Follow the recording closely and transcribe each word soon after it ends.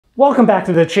Welcome back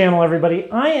to the channel,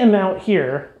 everybody. I am out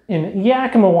here in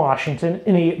Yakima, Washington,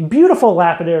 in a beautiful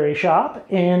lapidary shop,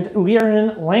 and we are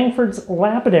in Langford's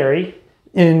Lapidary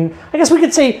in, I guess we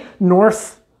could say, the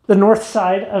north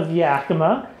side of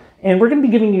Yakima, and we're going to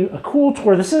be giving you a cool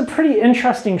tour. This is a pretty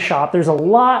interesting shop. There's a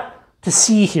lot to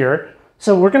see here,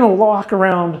 so we're going to walk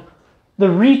around the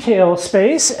retail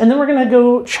space, and then we're going to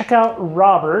go check out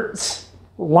Robert's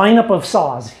lineup of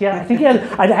saws. Yeah, I think he has,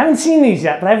 I haven't seen these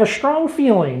yet, but I have a strong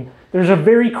feeling there's a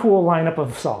very cool lineup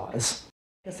of saws.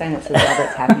 The sign that says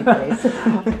Robert's Happy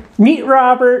Place. Meet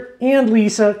Robert and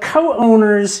Lisa,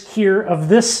 co-owners here of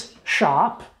this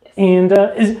shop. And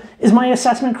is my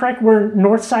assessment correct? We're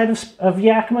north side of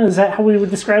Yakima. Is that how we would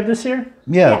describe this here?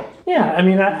 Yeah. Yeah. I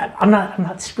mean, I'm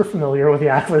not super familiar with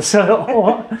Yakima,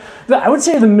 so I would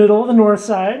say the middle of the north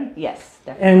side. Yes,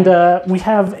 definitely. And we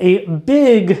have a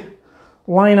big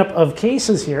lineup of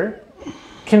cases here.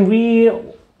 Can we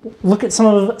look at some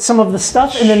of the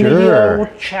stuff, and then maybe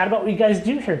we'll chat about what you guys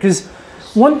do here? Because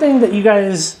one thing that you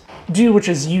guys do, which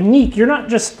is unique, you're not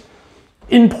just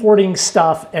importing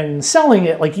stuff and selling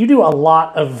it. Like, you do a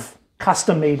lot of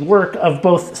custom-made work of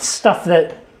both stuff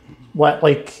that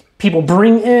people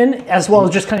bring in, as well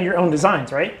as just kind of your own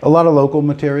designs, right? A lot of local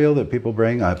material that people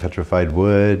bring, petrified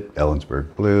wood,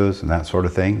 Ellensburg blues, and that sort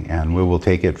of thing. And we will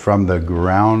take it from the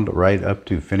ground right up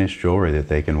to finished jewelry that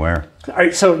they can wear. All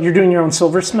right, so you're doing your own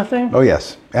silversmithing? Oh,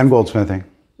 yes. And goldsmithing.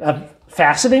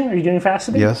 Faceting? Are you doing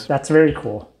faceting? Yes. That's very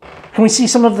cool. Can we see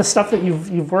some of the stuff that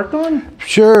you've worked on?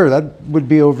 Sure, that would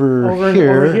be over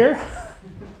here. Over here?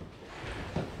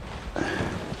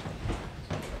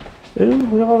 Ooh,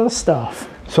 look at all this stuff.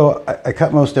 So I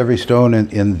cut most every stone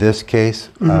in this case.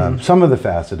 Some of the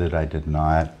faceted I did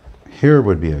not. Here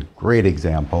would be a great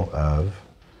example of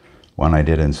one I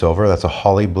did in silver. That's a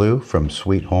holly blue from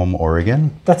Sweet Home,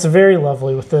 Oregon. That's very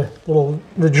lovely with the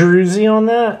druzy on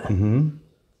that. Mm-hmm.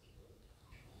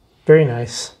 Very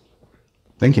nice.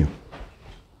 Thank you.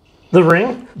 The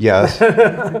ring? Yes.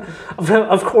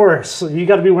 Of course. You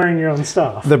got to be wearing your own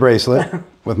stuff. The bracelet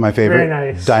with my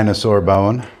favorite dinosaur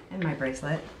bone. And my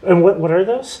bracelet. And what are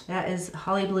those? That is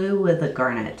holly blue with a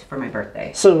garnet for my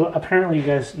birthday. So apparently you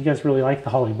guys really like the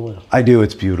holly blue. I do.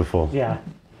 It's beautiful. Yeah.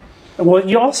 Well,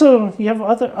 you have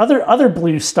other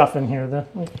blue stuff in here.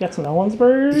 You got some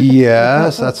Ellensburg.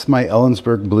 Yes, that's my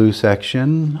Ellensburg blue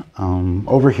section.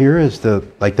 Over here is the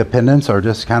pendants are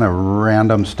just kind of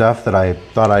random stuff that I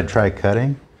thought I'd try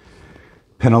cutting.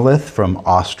 Pinolith from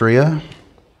Austria.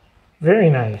 Very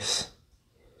nice.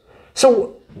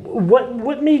 So,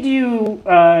 what made you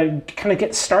kind of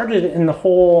get started in the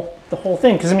whole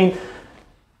thing? Because I mean,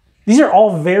 these are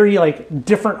all very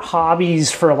different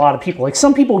hobbies for a lot of people. Like,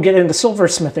 some people get into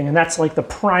silversmithing and that's like the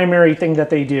primary thing that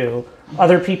they do.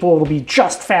 Other people will be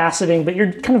just faceting, but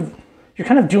you're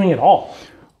kind of doing it all.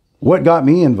 What got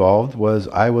me involved was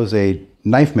I was a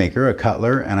knife maker, a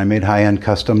cutler, and I made high-end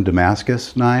custom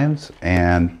Damascus knives.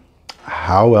 And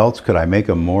how else could I make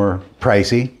them more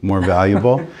pricey, more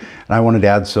valuable? And I wanted to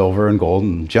add silver and gold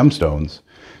and gemstones.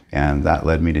 And that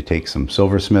led me to take some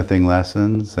silversmithing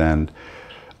lessons, and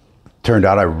turned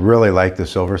out I really liked the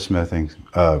silversmithing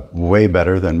way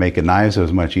better than making knives. It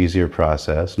was a much easier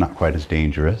process, not quite as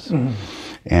dangerous. Mm-hmm.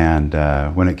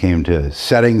 And when it came to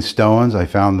setting stones, I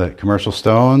found that commercial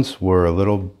stones were a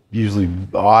little usually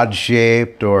odd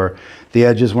shaped, or the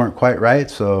edges weren't quite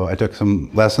right. So I took some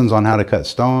lessons on how to cut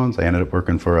stones. I ended up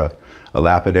working for a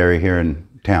lapidary here in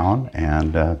town.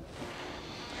 And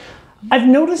I've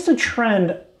noticed a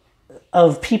trend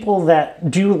of people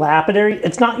that do lapidary.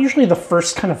 It's not usually the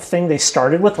first kind of thing they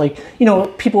started with.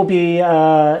 People will be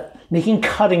making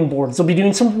cutting boards. They'll be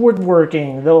doing some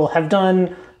woodworking. They'll have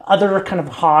done other kind of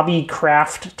hobby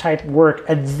craft type work,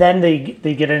 and then they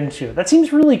get into it. That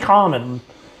seems really common.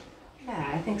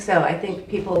 Yeah, I think so. I think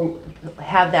people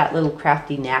have that little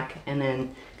crafty knack, and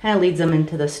then kind of leads them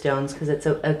into the stones, because it's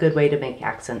a good way to make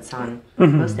accents on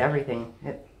most everything.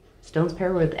 Stones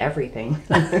pair with everything.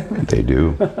 They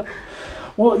do.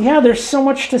 Well, yeah, there's so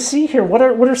much to see here. What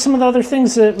are some of the other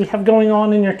things that we have going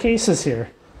on in your cases here?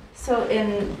 So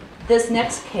in this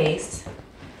next case,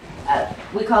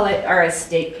 we call it our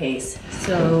estate case.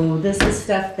 So this is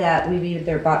stuff that we've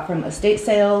either bought from estate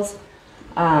sales,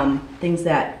 things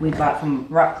that we bought from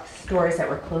rock stores that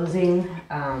were closing,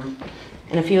 and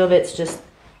a few of it's just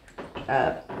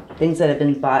things that have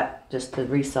been bought just to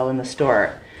resell in the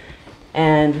store.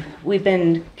 And we've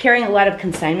been carrying a lot of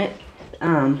consignment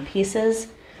pieces.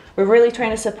 We're really trying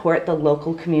to support the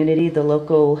local community, the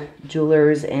local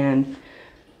jewelers and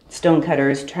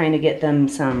stonecutters, trying to get them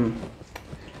some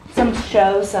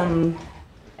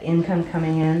income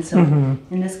coming in. So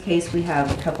in this case, we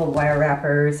have a couple wire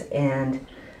wrappers and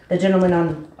the gentleman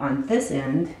on this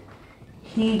end,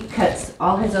 he cuts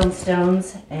all his own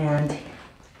stones and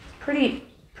pretty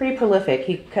prolific.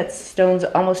 He cuts stones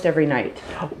almost every night.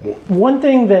 One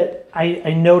thing that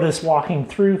I noticed walking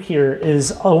through here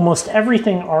is almost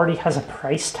everything already has a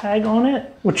price tag on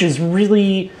it, which is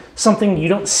really something you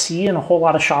don't see in a whole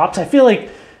lot of shops. I feel like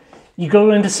you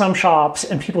go into some shops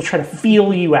and people try to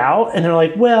feel you out and they're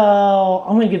like, well,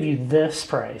 I'm going to give you this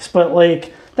price. But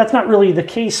like, that's not really the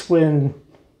case when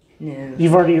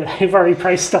you've already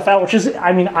priced stuff out, which is,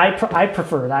 I mean, I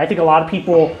prefer that. I think a lot of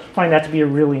people find that to be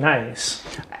really nice.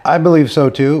 I believe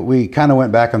so too. We kind of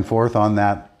went back and forth on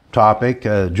that topic.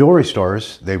 Jewelry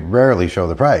stores, they rarely show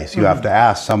the price. You have to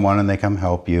ask someone and they come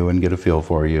help you and get a feel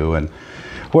for you. And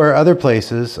where other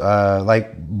places,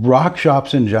 like rock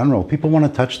shops in general, people want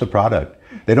to touch the product.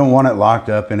 They don't want it locked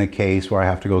up in a case where I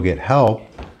have to go get help.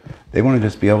 They want to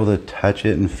just be able to touch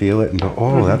it and feel it and go,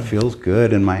 oh, that feels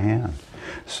good in my hand.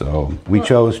 So we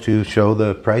chose to show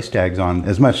the price tags on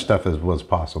as much stuff as was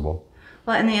possible.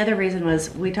 Well, and the other reason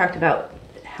was we talked about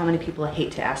how many people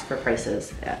hate to ask for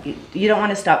prices. You don't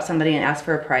want to stop somebody and ask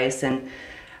for a price, and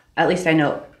at least I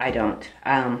know I don't.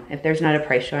 If there's not a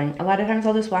price showing, a lot of times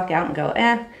I'll just walk out and go,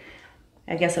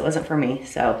 I guess it wasn't for me.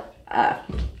 So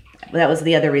that was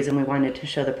the other reason we wanted to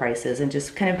show the prices and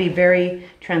just kind of be very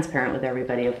transparent with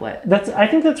everybody of what. I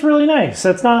think that's really nice.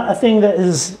 That's not a thing that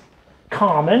is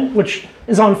common, which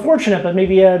is unfortunate, but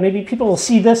maybe people will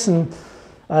see this and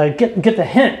get the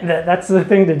hint that that's the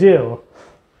thing to do.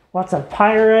 Lots of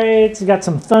pyrites. You got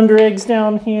some thunder eggs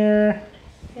down here.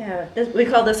 Yeah, we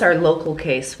call this our local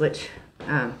case, which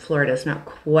Florida's not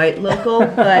quite local,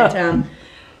 but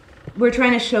we're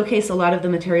trying to showcase a lot of the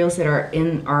materials that are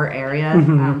in our area.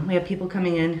 We have people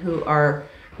coming in who are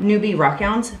newbie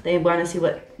rockhounds. They want to see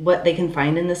what they can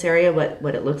find in this area,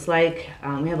 what it looks like.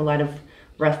 We have a lot of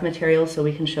rough materials, so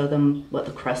we can show them what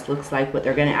the crust looks like, what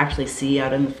they're going to actually see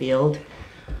out in the field.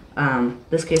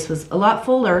 This case was a lot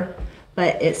fuller,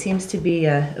 but it seems to be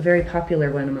a very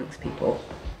popular one amongst people.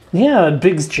 Yeah,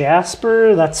 Biggs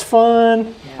Jasper, that's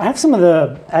fun. Yeah. I have some of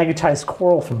the agatized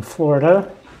coral from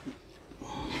Florida.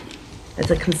 It's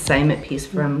a consignment piece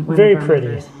from one very of our pretty.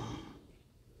 members.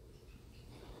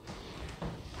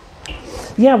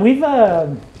 Yeah, we've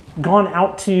gone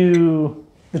out to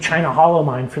the China Hollow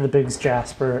mine for the Biggs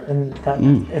Jasper, and that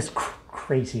is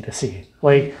crazy to see.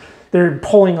 Like, they're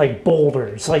pulling like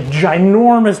boulders, like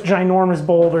ginormous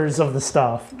boulders of the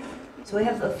stuff. So we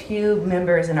have a few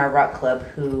members in our rock club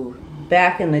who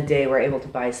back in the day were able to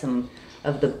buy some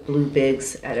of the blue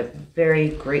bigs at a very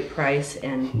great price,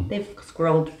 and they've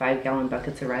squirreled 5-gallon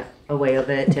buckets away of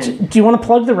it. And do you want to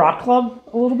plug the rock club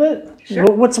a little bit? Sure.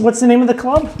 What's the name of the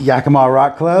club? Yakima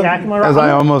Rock Club. Yakima Rock As Club.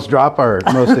 I almost drop our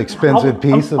most expensive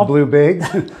piece of blue bigs.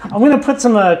 I'm going to put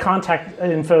some contact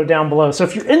info down below. So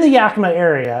if you're in the Yakima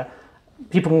area,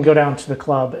 people can go down to the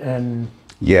club and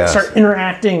start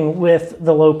interacting with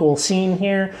the local scene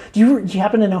here. Do you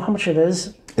happen to know how much it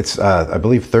is? It's, I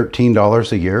believe,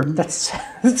 $13 a year. That's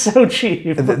so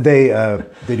cheap. They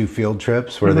do field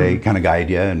trips where they kind of guide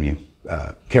you, and you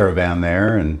caravan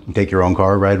there and take your own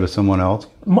car, ride with someone else.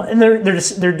 And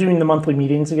they're doing the monthly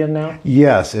meetings again now?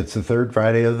 Yes, it's the third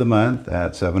Friday of the month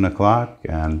at 7 o'clock,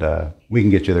 and we can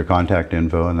get you their contact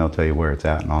info, and they'll tell you where it's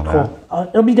at and all that.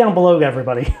 It'll be down below,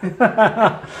 everybody.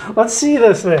 Let's see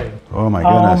this thing. Oh my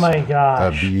goodness. Oh my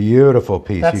gosh. A beautiful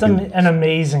piece. That's an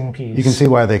amazing piece. You can see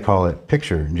why they call it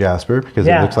picture jasper, because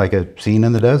it looks like a scene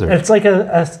in the desert. It's like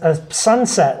a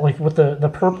sunset, like with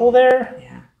the purple there.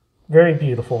 Yeah. Very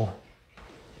beautiful.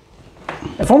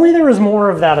 If only there was more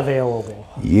of that available.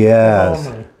 Yes.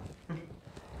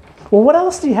 Well, what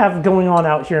else do you have going on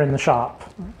out here in the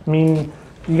shop? I mean,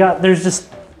 there's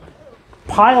just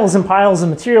piles and piles of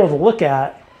material to look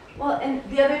at. Well, and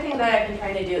the other thing that I've been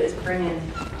trying to do is bring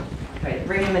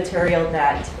in material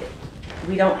that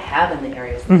we don't have in the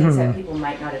areas, things that people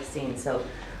might not have seen. So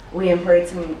we imported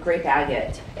some grape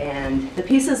agate, and the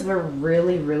pieces were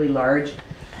really, really large,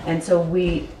 and so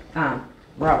we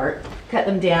Robert cut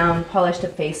them down, polished a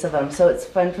face of them, so it's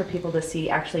fun for people to see.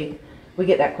 Actually, we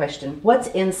get that question, what's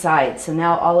inside? So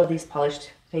now all of these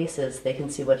polished faces, they can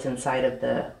see what's inside of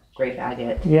the grape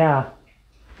agate. Yeah,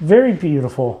 very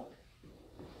beautiful.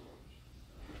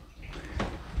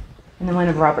 And then one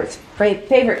of Robert's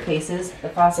favorite cases, the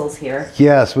fossils here.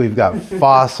 Yes, we've got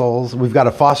fossils. We've got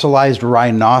a fossilized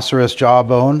rhinoceros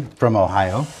jawbone from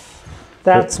Ohio.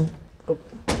 That's...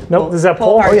 Nope, is that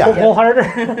pull? Oh, yeah. Pull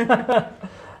harder?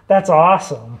 That's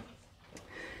awesome.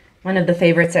 One of the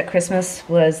favorites at Christmas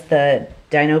was the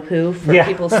dino poo for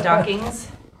people's stockings.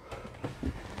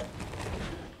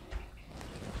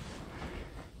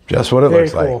 Just what it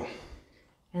looks like.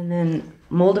 And then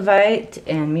moldavite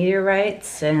and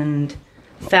meteorites and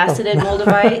faceted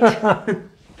moldavite.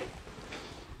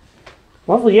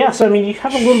 Lovely, yeah. So I mean, you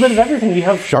have a little bit of everything. You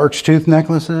have Shark's tooth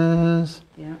necklaces.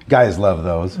 Yeah. Guys love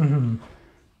those.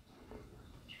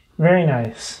 very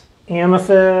nice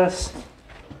amethyst.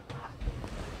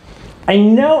 I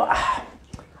know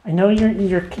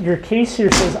your case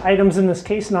here says items in this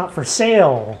case not for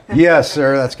sale. Yes,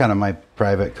 sir. That's kind of my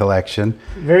private collection.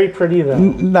 Very pretty though.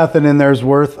 Nothing in there is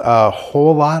worth a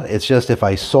whole lot. It's just if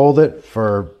I sold it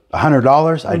for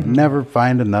 $100, I'd never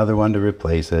find another one to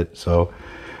replace it. So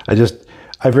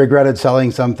I've regretted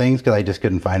selling some things because I just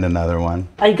couldn't find another one.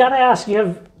 I gotta ask, you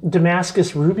have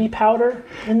Damascus ruby powder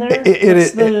in there?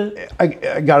 I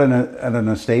got it at an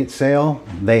estate sale.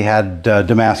 They had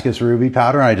Damascus ruby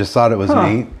powder, and I just thought it was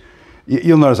neat.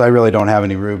 You'll notice I really don't have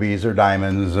any rubies or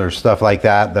diamonds or stuff like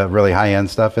that, the really high-end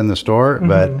stuff in the store.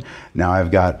 But now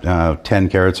I've got 10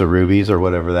 carats of rubies or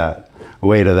whatever that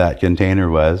weight of that container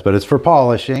was. But it's for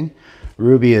polishing.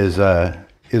 Ruby is a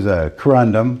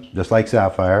corundum, just like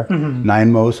sapphire,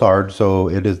 9 Mohs hard, so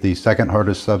it is the second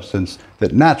hardest substance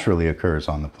that naturally occurs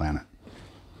on the planet.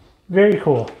 Very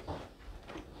cool.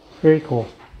 Very cool.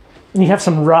 And you have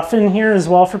some rough in here as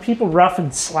well for people, rough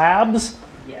and slabs.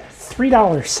 Yes.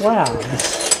 $3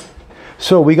 slabs.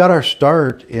 So we got our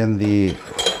start in the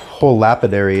whole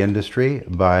lapidary industry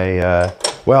by,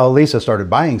 Lisa started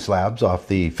buying slabs off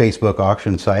the Facebook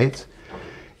auction sites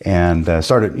and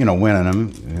started, winning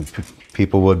them.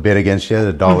 People would bid against you,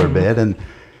 a dollar bid, and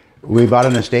we bought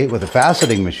an estate with a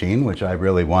faceting machine, which I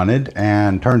really wanted,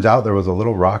 and turns out there was a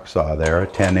little rock saw there, a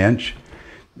 10-inch,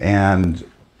 and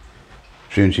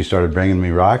soon she started bringing me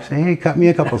rocks. Hey, cut me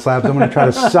a couple slabs. I'm going to try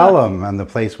to sell them on the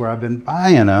place where I've been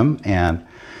buying them, and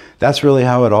that's really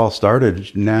how it all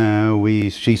started. Now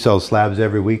she sells slabs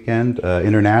every weekend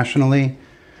internationally.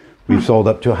 We've sold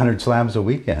up to 100 slabs a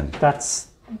weekend. That's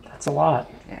a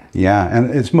lot. Yeah,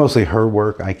 and it's mostly her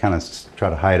work. I kind of try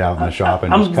to hide out in the shop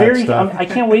and just cut stuff. I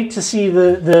can't wait to see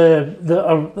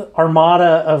the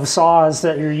armada of saws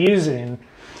that you're using.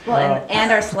 Well,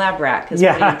 and our slab rack is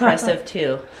pretty impressive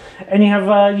too. And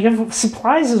you have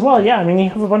supplies as well. Yeah, I mean you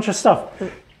have a bunch of stuff.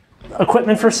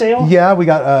 Equipment for sale? Yeah, we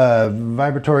got a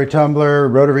vibratory tumbler,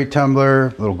 rotary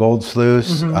tumbler, little gold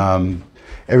sluice,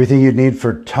 everything you'd need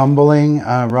for tumbling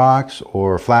rocks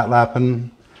or flat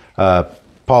lapping.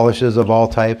 Polishes of all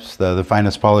types, the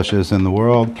finest polishes in the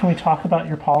world. Can we talk about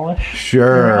your polish?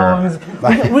 Sure.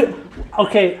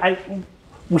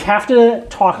 We have to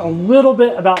talk a little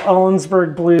bit about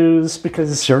Ellensburg Blues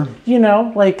because,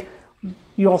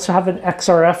 you also have an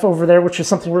XRF over there, which is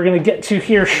something we're going to get to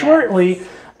here shortly.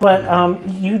 But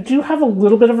you do have a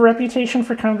little bit of a reputation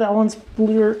for kind of the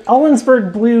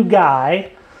Ellensburg Blue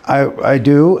guy. I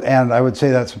do, and I would say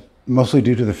that's mostly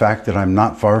due to the fact that I'm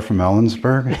not far from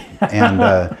Ellensburg. And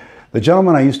the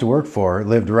gentleman I used to work for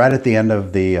lived right at the end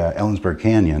of the Ellensburg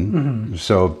Canyon.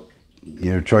 So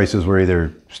your choices were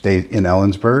either stay in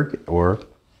Ellensburg or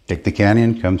take the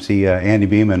canyon, come see Andy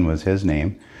Beeman was his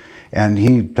name. And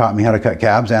he taught me how to cut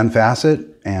cabs and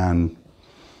facet and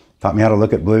taught me how to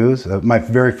look at blues. My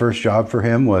very first job for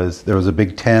him was, there was a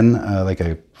big tin, like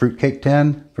a fruitcake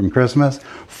tin from Christmas,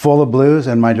 full of blues,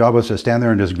 and my job was to stand there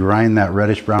and just grind that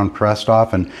reddish brown crust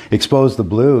off and expose the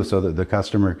blue so that the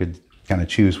customer could kind of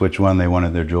choose which one they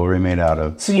wanted their jewelry made out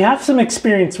of. So you have some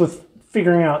experience with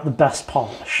figuring out the best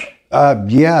polish.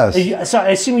 Yes. So I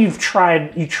assume you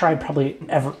tried probably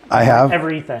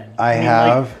everything. I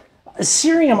have.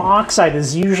 Cerium oxide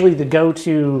is usually the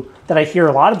go-to that I hear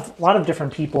a lot of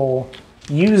different people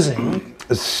using.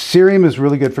 Cerium is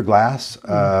really good for glass,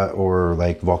 or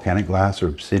like volcanic glass or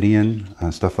obsidian,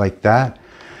 stuff like that.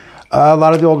 A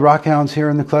lot of the old Rockhounds here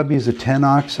in the club use a tin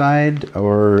oxide,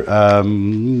 or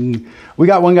we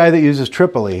got one guy that uses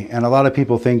Tripoli, and a lot of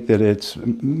people think that it's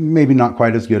maybe not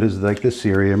quite as good as like the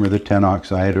cerium or the tin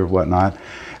oxide or whatnot.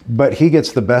 But he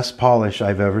gets the best polish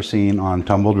I've ever seen on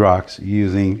tumbled rocks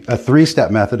using a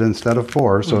 3-step method instead of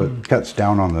 4, so it cuts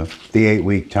down on the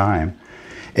 8-week time.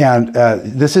 And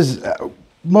this is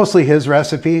mostly his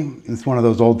recipe. It's one of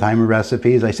those old-timer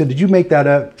recipes. I said, "Did you make that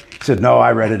up?" He said, "No,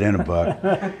 I read it in a book."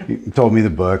 He told me the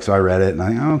book, so I read it,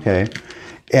 and okay.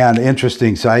 And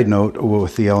interesting side note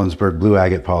with the Ellensburg Blue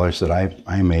Agate polish that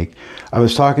I make, I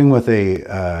was talking with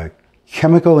a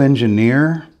chemical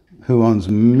engineer who owns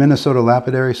Minnesota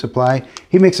Lapidary Supply.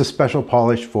 He makes a special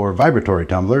polish for vibratory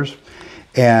tumblers.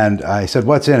 And I said,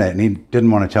 "What's in it?" And he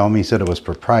didn't want to tell me. He said it was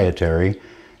proprietary.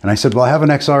 And I said, "Well, I have an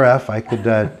XRF. I could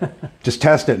just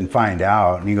test it and find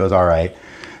out." And he goes, "All right."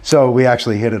 So we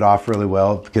actually hit it off really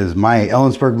well because my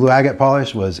Ellensburg Blue Agate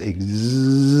polish was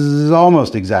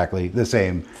almost exactly the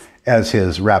same as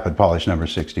his Rapid Polish number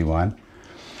 61.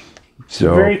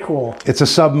 So Very cool. It's a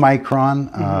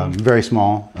sub-micron, very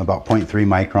small, about 0.3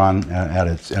 micron at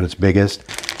its biggest,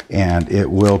 and it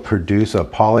will produce a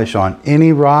polish on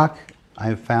any rock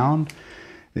I've found.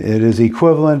 It is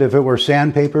equivalent, if it were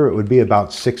sandpaper, it would be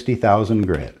about 60,000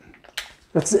 grit.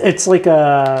 It's like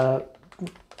a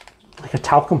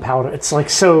talcum powder. It's like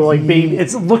baby.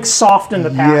 It looks soft in the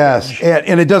package. Yes,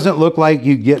 and it doesn't look like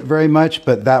you get very much,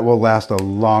 but that will last a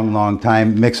long, long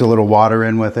time. Mix a little water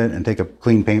in with it and take a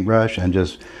clean paintbrush and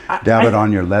just dab it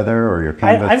on your leather or your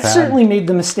canvas I've pad. certainly made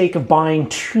the mistake of buying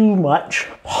too much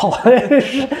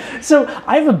polish. So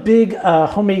I have a big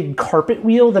homemade carpet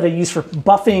wheel that I use for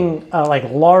buffing like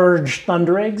large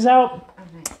thunder eggs out.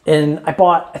 And I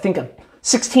bought, I think,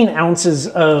 16 ounces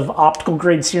of optical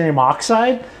grade cerium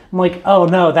oxide. I'm like, oh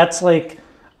no, that's like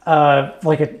a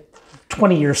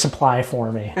 20-year supply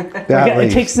for me.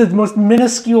 It takes the most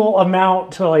minuscule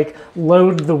amount to like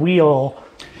load the wheel.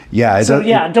 Yeah.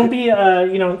 Don't be,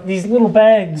 these little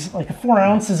bags, like 4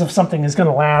 ounces of something is going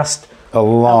to last a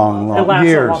long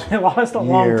years. It lasts a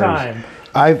long time.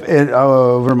 I've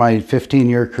over my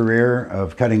 15-year career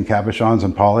of cutting cabochons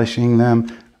and polishing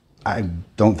them, I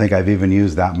don't think I've even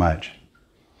used that much.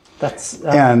 That's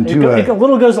and a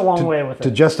little goes a long way with it. To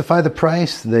justify the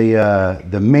price,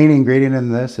 the main ingredient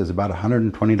in this is about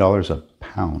 $120 a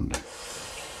pound.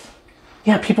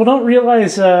 Yeah, people don't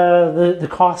realize the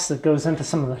cost that goes into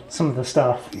some of the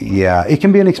stuff. Yeah, it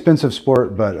can be an expensive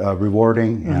sport, but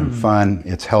rewarding and fun.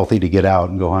 It's healthy to get out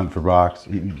and go hunt for rocks.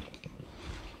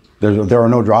 There are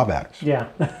no drawbacks. Yeah.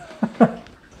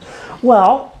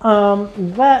 Well,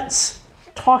 let's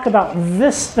talk about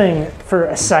this thing for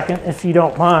a second, if you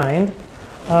don't mind.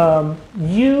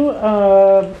 You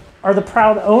are the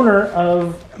proud owner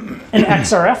of an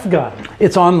XRF gun.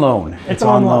 It's on loan. It's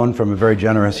on loan from a very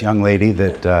generous young lady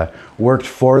that worked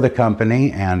for the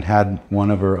company and had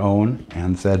one of her own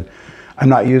and said, I'm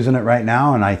not using it right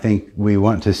now, and I think we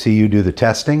want to see you do the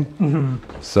testing.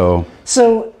 So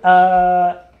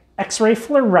X-ray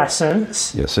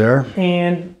fluorescence. Yes, sir.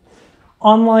 And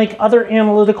unlike other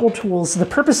analytical tools, the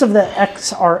purpose of the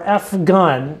XRF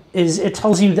gun is it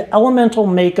tells you the elemental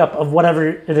makeup of whatever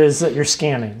it is that you're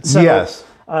scanning. So, yes.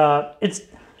 It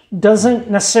doesn't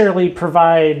necessarily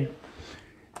provide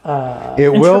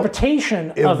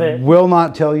interpretation of it. It will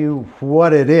not tell you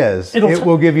what it is. It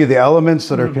will give you the elements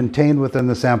that are contained within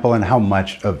the sample and how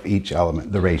much of each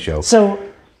element, the ratio. So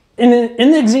in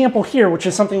the example here, which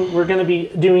is something we're going to be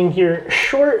doing here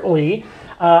shortly,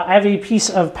 I have a piece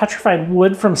of petrified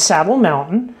wood from Saddle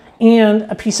Mountain and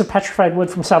a piece of petrified wood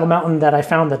from Saddle Mountain that I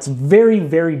found that's very,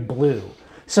 very blue.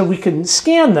 So we can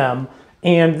scan them,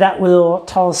 and that will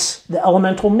tell us the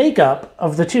elemental makeup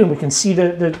of the two, and we can see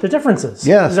the differerences.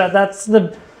 Yes. That's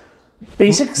the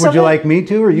basics of it. Would you like me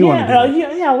to, or you want to do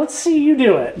it? Yeah, let's see you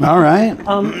do it. All right.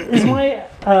 Is my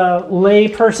lay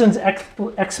person's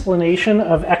explanation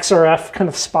of XRF kind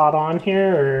of spot on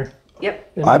here, or?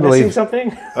 Yep. I believe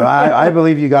something. I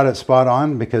believe you got it spot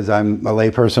on because I'm a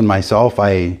layperson myself.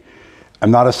 I'm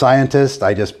not a scientist.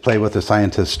 I just play with a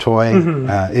scientist's toy.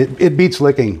 It beats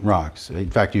licking rocks. In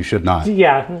fact, you should not.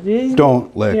 Yeah.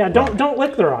 Don't lick. Yeah. Don't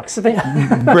lick the rocks. Bring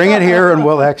it here and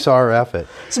we'll XRF it.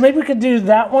 So maybe we could do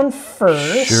that one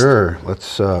first. Sure.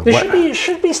 Let's. It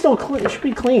should be still clean. It should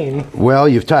be clean. Well,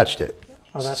 you've touched it.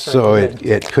 Oh, that's right. So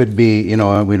it could be. We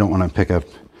don't want to pick up.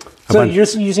 So you're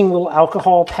just using little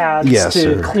alcohol pads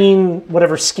to clean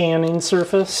whatever scanning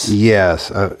surface? Yes.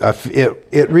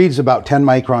 It reads about 10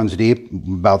 microns deep,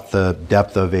 about the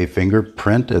depth of a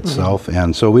fingerprint itself.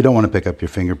 And so we don't want to pick up your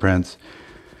fingerprints.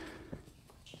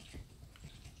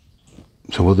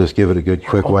 So we'll just give it a good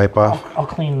quick wipe off. I'll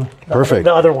clean Perfect.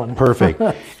 The other one. Perfect.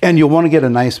 And you'll want to get a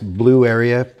nice blue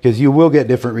area because you will get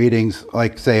different readings,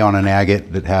 like say on an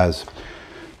agate that has...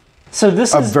 So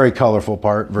this is a very colorful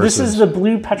part versus... This is the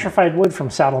blue petrified wood from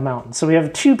Saddle Mountain. So we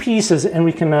have two pieces, and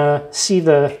we can see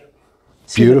the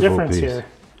difference here.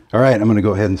 All right, I'm going to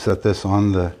go ahead and set this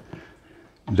on the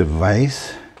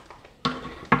device.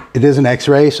 It is an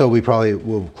X-ray, so we probably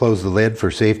will close the lid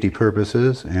for safety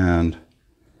purposes. And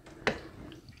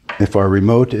if our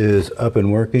remote is up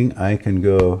and working, I can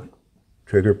go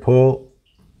trigger pull,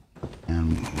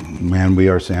 and man, we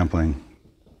are sampling.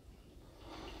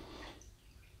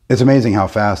 It's amazing how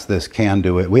fast this can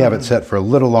do it. We have it set for a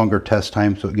little longer test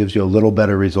time, so it gives you a little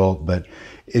better result, but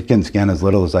it can scan as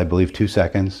little as, I believe, 2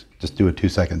 seconds. Just do a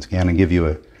 2-second scan and give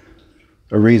you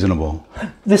a reasonable.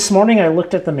 This morning I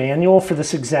looked at the manual for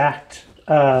this exact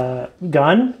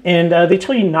gun, and they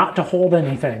tell you not to hold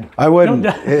anything. I wouldn't.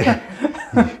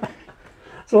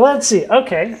 So let's see.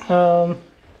 Okay.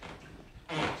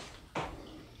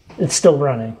 It's still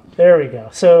running. There we go.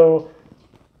 So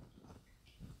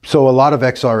So a lot of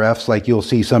XRFs, like you'll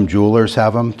see some jewelers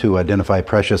have them to identify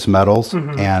precious metals,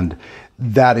 and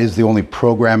that is the only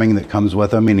programming that comes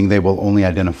with them, meaning they will only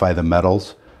identify the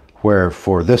metals, where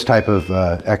for this type of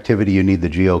activity you need the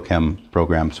geochem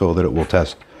program so that it will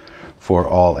test for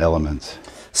all elements.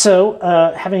 So,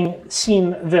 having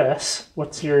seen this,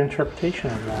 what's your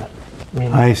interpretation of that?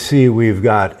 I see we've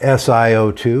got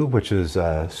SiO2, which is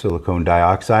silicon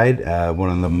dioxide. One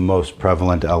of the most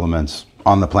prevalent elements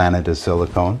on the planet is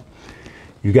silicone.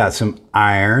 You got some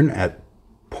iron at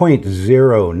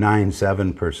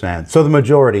 0.097%. So the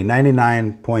majority,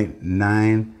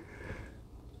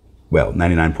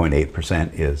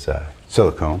 99.8% is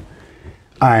silicone.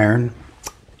 Iron,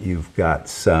 you've got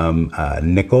some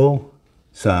nickel,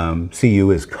 some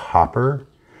Cu is copper,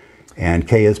 and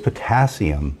K is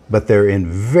potassium, but they're in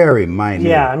very minute.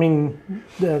 Yeah, I mean,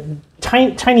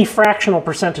 tiny fractional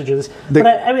percentages. But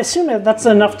I assume that's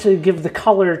enough to give the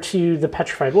color to the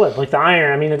petrified wood. Like the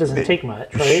iron, I mean, it doesn't take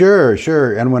much, right?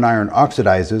 Sure. And when iron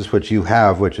oxidizes, which you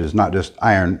have, which is not just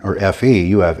iron or Fe,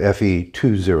 you have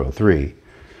Fe203.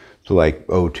 So like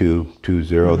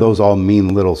O220, those all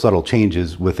mean little subtle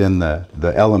changes within the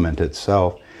element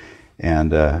itself.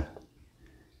 And the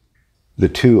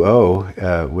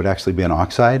 2O would actually be an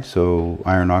oxide, so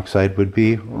iron oxide would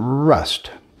be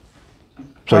rust.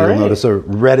 So you'll notice a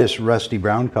reddish, rusty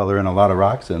brown color in a lot of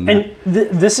rocks. And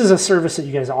this is a service that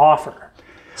you guys offer.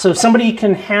 So somebody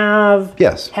can have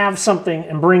something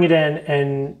and bring it in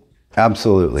and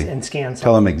absolutely and scan something.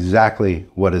 Tell them exactly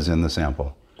what is in the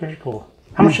sample. Very cool.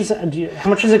 How much does it? How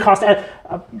much does it cost?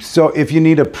 So if you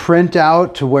need a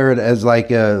printout to wear it as like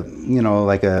a,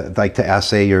 like to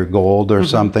assay your gold or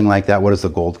something like that, what is the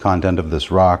gold content of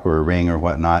this rock or a ring or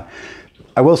whatnot?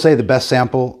 I will say the best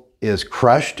sample is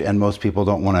crushed, and most people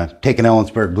don't want to take an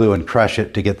Ellensburg blue and crush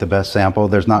it to get the best sample.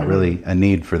 There's not really a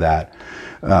need for that.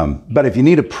 But if you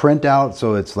need a printout,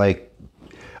 so it's like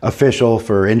official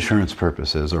for insurance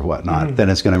purposes or whatnot, then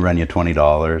it's going to run you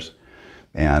 $20.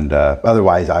 And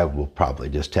otherwise, I will probably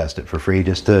just test it for free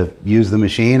just to use the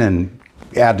machine and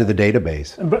add to the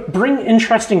database. But bring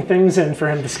interesting things in for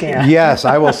him to scan. Yes,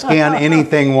 I will scan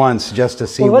anything once just to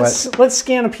see let's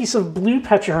scan a piece of blue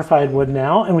petrified wood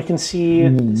now, and we can see.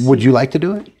 Would you like to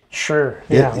do it? Sure.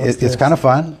 Yeah, it's kind of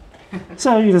fun.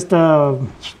 So you just so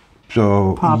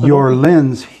your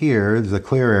lens here is the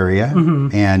clear area,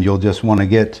 and you'll just want to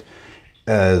get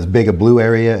as big a blue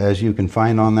area as you can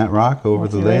find on that rock over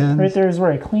the lens. Right there is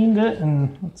where I cleaned it,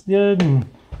 and it's good. And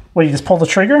what, you just pull the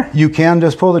trigger? You can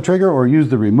just pull the trigger or use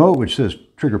the remote, which says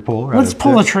trigger pull. Let's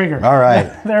pull the trigger. All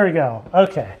right. There we go.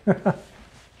 Okay.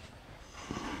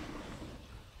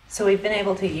 So we've been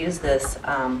able to use this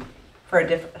for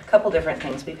a couple different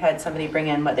things. We've had somebody bring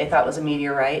in what they thought was a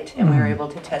meteorite, and we were able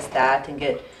to test that and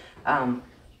get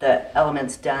the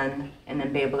elements done, and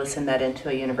then be able to send that into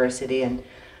a university. And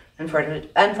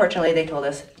unfortunately, they told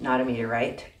us not a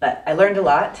meteorite, but I learned a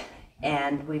lot,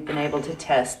 and we've been able to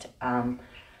test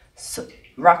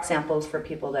rock samples for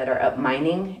people that are up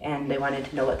mining, and they wanted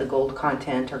to know what the gold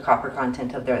content or copper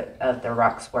content of their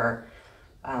rocks were.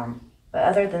 But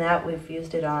other than that, we've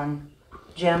used it on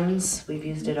gems, we've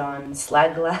used it on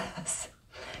slag glass,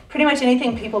 pretty much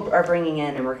anything people are bringing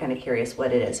in, and we're kind of curious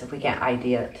what it is if we can't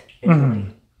ID it visually.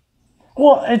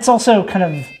 Well, it's also kind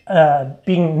of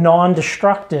being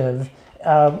non-destructive.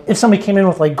 If somebody came in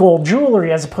with like gold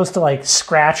jewelry, as opposed to like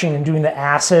scratching and doing the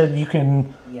acid, you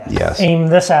can aim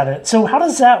this at it. So how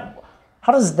does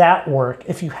that work?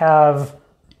 If you have,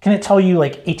 can it tell you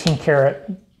like 18 karat,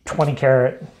 20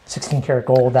 karat, 16 karat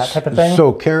gold, that type of thing?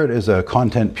 So carat is a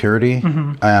content purity,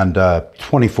 and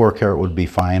 24 karat would be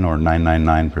fine, or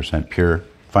 999% pure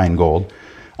fine gold.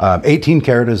 18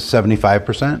 karat is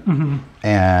 75%,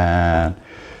 and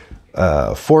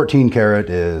 14 karat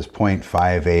is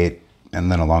 0.58,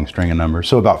 and then a long string of numbers,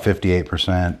 so about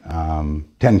 58%.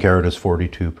 10 karat is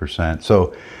 42%.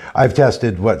 So I've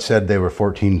tested what said they were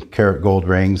 14 karat gold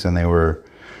rings, and they were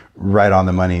right on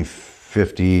the money,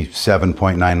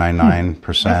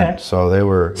 57.999%. Okay. So they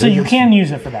were. So you can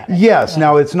use it for that. Yes.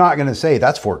 Now it's not going to say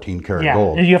that's 14 karat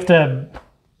gold. You have to.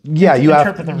 Yeah, you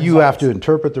have to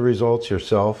interpret the results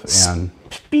yourself. And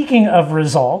speaking of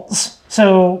results,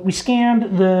 so we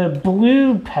scanned the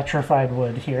blue petrified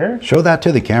wood here. Show that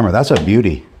to the camera. That's a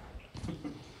beauty.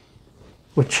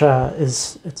 Which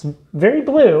it's very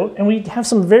blue, and we have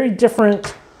some very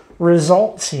different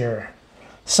results here.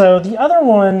 So the other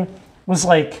one was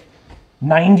like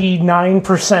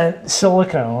 99%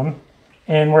 silicone,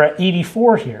 and we're at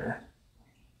 84 here.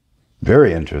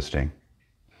 Very interesting.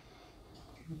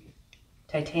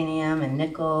 Titanium and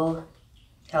nickel,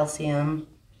 calcium,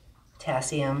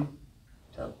 potassium.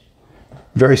 So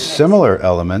very similar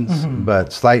elements,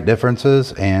 but slight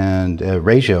differences, and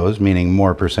ratios, meaning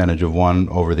more percentage of one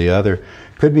over the other,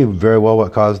 could be very well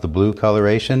what caused the blue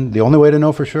coloration. The only way to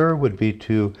know for sure would be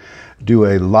to do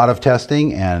a lot of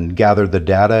testing and gather the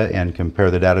data and compare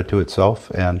the data to itself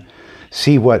and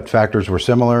see what factors were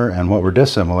similar and what were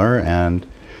dissimilar, and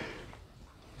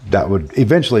that would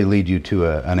eventually lead you to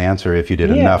an answer if you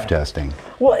did enough testing.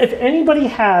 Well, if anybody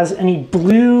has any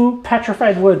blue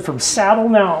petrified wood from Saddle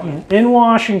Mountain in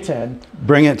Washington,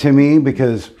 bring it to me,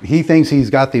 because he thinks he's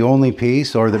got the only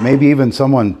piece, or that maybe even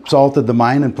someone salted the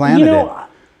mine and planted it.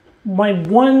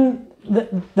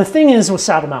 The thing is with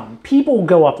Saddle Mountain, people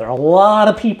go up there. A lot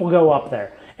of people go up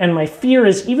there. And my fear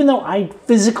is, even though I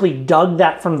physically dug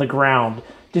that from the ground,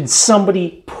 did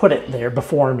somebody put it there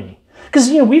before me? Because,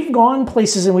 we've gone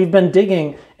places and we've been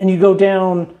digging, and you go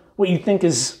down what you think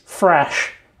is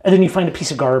fresh, and then you find a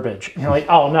piece of garbage. And you're like,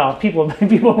 oh no, people have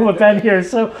been here.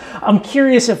 So I'm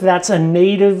curious if that's a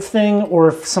native thing or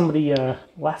if somebody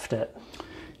left it.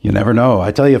 You never know.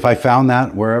 I tell you, if I found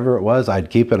that wherever it was, I'd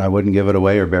keep it. I wouldn't give it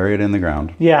away or bury it in the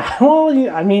ground. Yeah, well,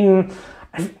 I mean,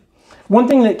 one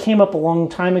thing that came up a long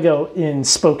time ago in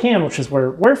Spokane, which is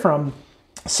where we're from,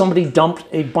 somebody dumped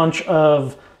a bunch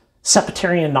of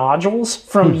septarian nodules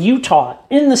from Utah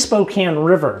in the Spokane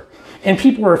River. And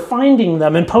people were finding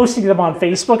them and posting them on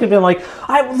Facebook and being like,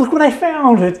 look what I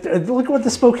found. Look what the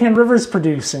Spokane River is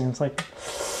producing. It's like,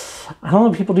 I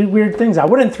don't know, people do weird things. I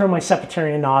wouldn't throw my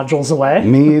septarian nodules away.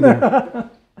 Me either.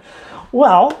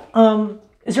 Well,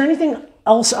 is there anything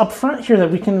else up front here that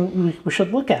we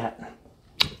should look at?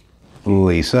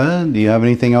 Lisa, do you have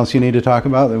anything else you need to talk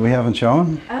about that we haven't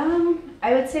shown?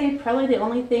 I would say probably the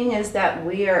only thing is that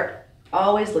we are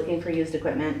always looking for used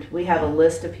equipment. We have a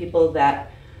list of people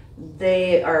that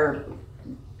they are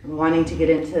wanting to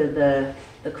get into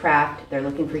the craft. They're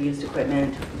looking for used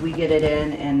equipment. We get it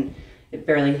in, and it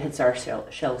barely hits our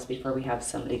shelves before we have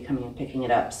somebody coming and picking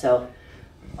it up. So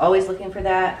always looking for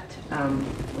that.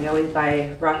 We always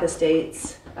buy rock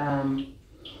estates.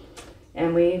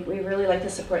 And we really like to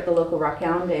support the local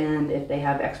Rockhound, and if they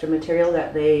have extra material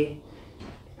that they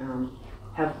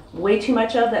have way too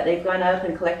much of, that they've gone up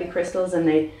and collected crystals and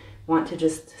they want to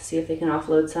just see if they can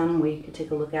offload some, we could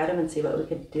take a look at them and see what we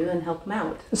could do and help them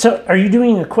out. So are you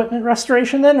doing equipment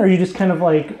restoration then, or are you just kind of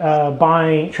like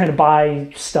trying to buy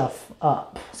stuff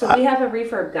up? So we have a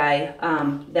refurb guy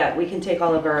that we can take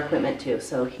all of our equipment to.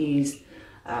 So he's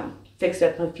fixed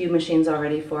up a few machines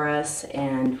already for us,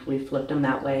 and we flipped them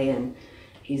that way, and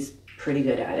he's pretty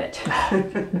good at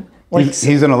it.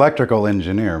 He's an electrical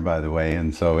engineer, by the way,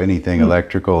 and so anything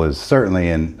electrical is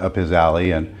certainly up his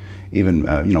alley, and even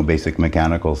basic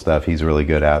mechanical stuff he's really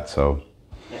good at. So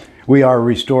we are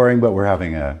restoring, but we're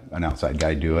having an outside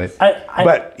guy do it.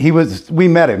 But we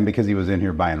met him because he was in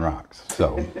here buying rocks,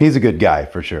 so he's a good guy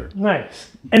for sure.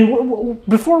 Nice. And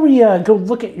before we go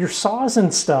look at your saws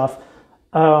and stuff,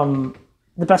 the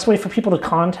best way for people to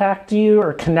contact you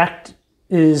or connect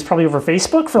is probably over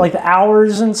Facebook for like the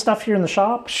hours and stuff here in the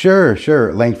shop?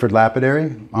 Sure. Langford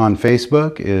Lapidary on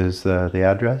Facebook is the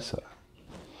address.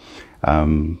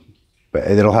 But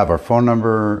it'll have our phone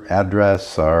number,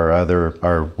 address, our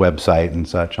website and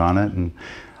such on it. And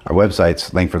our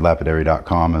website's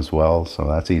langfordlapidary.com as well, so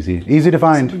that's easy to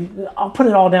find. I'll put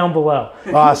it all down below.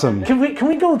 Awesome. Can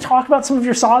we go talk about some of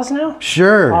your saws now?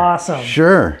 Sure. Awesome.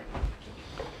 Sure.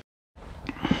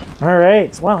 All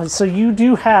right. Well, so you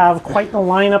do have quite the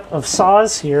lineup of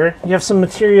saws here. You have some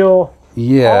material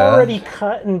already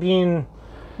cut and being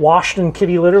washed in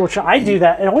kitty litter, which I do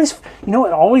that. It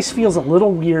always feels a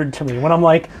little weird to me when I'm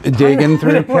like digging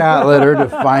through cat litter to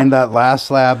find that last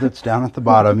slab that's down at the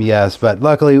bottom. Yes, but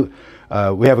luckily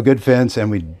we have a good fence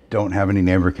and we don't have any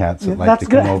neighbor cats that like to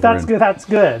come over. That's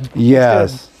good.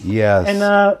 Yes, yes. And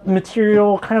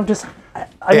material kind of just.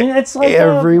 I mean, it's like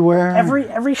everywhere.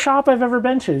 Every shop I've ever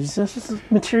been to, it's just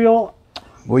material.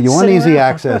 Well, you want easy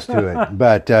access to it,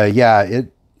 but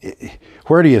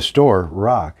where do you store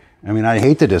rock? I mean, I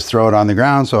hate to just throw it on the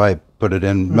ground, so I put it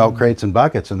in milk crates and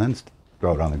buckets and then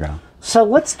throw it on the ground. So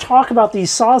let's talk about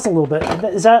these saws a little bit.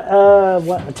 Is that a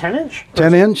 10-inch?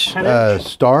 10-inch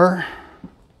Star.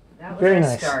 That was very our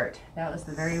nice. Start. That was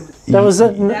the very. That was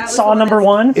saw number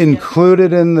one.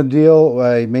 Included in the deal,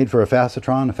 I made for a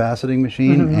facetron, a faceting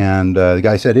machine, and the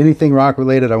guy said, anything rock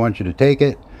related, I want you to take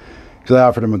it, because I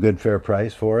offered him a good fair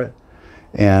price for it.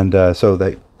 And so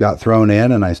they got thrown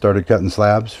in, and I started cutting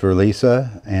slabs for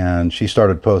Lisa, and she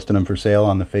started posting them for sale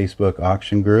on the Facebook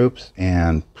auction groups,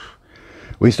 and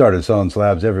we started selling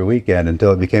slabs every weekend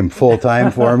until it became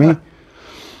full-time for me.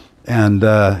 And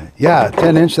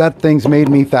 10-inch, that thing's made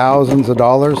me thousands of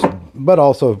dollars. but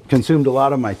also consumed a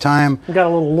lot of my time. We got a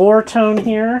little lure tone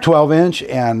here. 12-inch,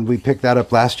 and we picked that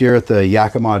up last year at the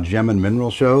Yakima Gem and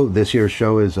Mineral Show. This year's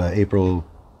show is April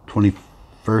 21st,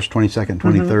 22nd,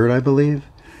 23rd, I believe,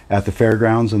 at the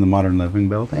fairgrounds in the Modern Living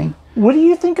Building. What do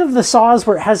you think of the saws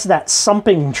where it has that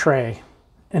sumping tray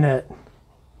in it?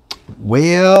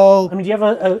 Well, I mean, do you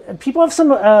have people have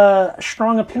some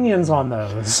strong opinions on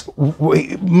those.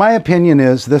 my opinion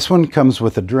is this one comes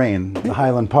with a drain, the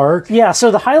Highland Park. Yeah,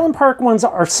 so the Highland Park ones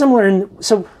are similar.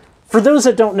 So for those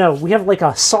that don't know, we have like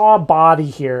a saw body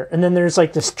here, and then there's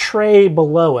like this tray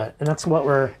below it, and that's what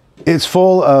we're... It's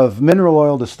full of mineral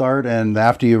oil to start, and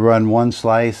after you run one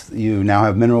slice, you now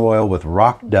have mineral oil with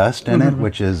rock dust in it,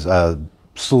 which is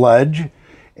sludge.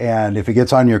 And if it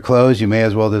gets on your clothes, you may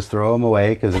as well just throw them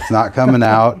away because it's not coming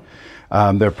out.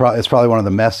 It's probably one of the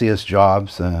messiest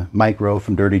jobs. Mike Rowe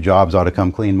from Dirty Jobs ought to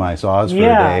come clean my saws for a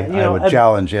day. I would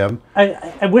challenge him.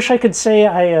 I wish I could say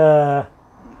I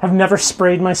have never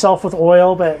sprayed myself with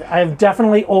oil, but I've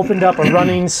definitely opened up a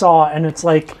running saw, and it's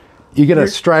like... You get a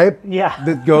stripe Yeah.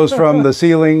 that goes from the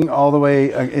ceiling all the way.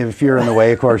 If you're in the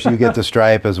way, of course, you get the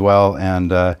stripe as well.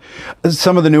 And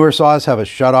some of the newer saws have a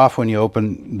shut-off when you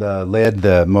open the lid.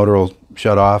 The motor will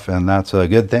shut off, and that's a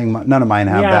good thing. None of mine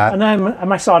have that. And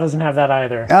my saw doesn't have that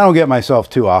either. I don't get myself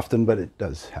too often, but it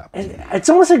does happen. It's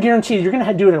almost a guarantee you're going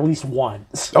to do it at least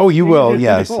once. Oh, you will. do it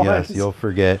Yes, once. you'll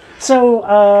forget.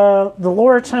 So the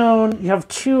lower tone, you have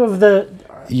two of the...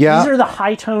 Yeah. These are the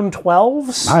high tone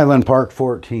 12s. Highland Park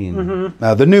 14.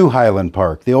 The new Highland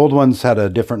Park. The old ones had a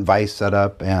different vise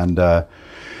setup, and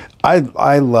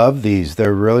I love these.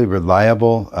 They're really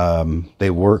reliable.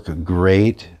 They work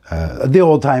great. The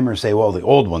old timers say, well, the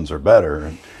old ones are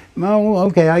better. No,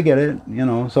 okay, I get it. You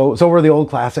know, so were the old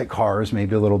classic cars,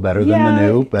 maybe a little better than the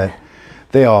new, but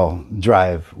they all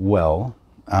drive well.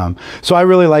 So I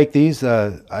really like these.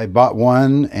 I bought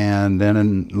one and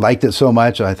then liked it so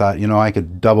much I thought, you know, I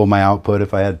could double my output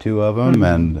if I had two of them,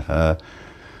 and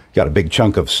got a big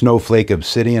chunk of snowflake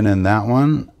obsidian in that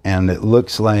one, and it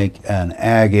looks like an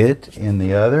agate in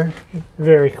the other.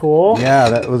 Very cool. Yeah,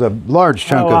 that was a large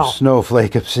chunk of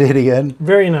snowflake obsidian.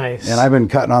 Very nice. And I've been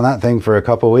cutting on that thing for a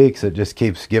couple weeks. It just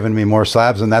keeps giving me more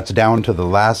slabs, and that's down to the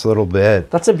last little bit.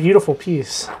 That's a beautiful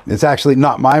piece. It's actually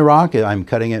not my rock. I'm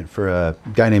cutting it for a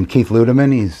guy named Keith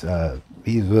Ludeman.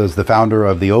 He was the founder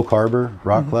of the Oak Harbor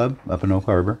Rock Club up in Oak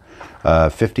Harbor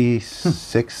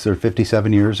 56 or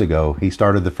 57 years ago. He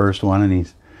started the first one, and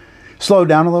he's slowed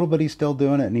down a little, but he's still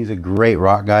doing it, and he's a great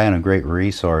rock guy and a great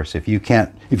resource. If you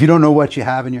don't know what you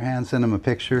have in your hand, send him a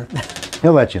picture.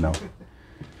 He'll let you know.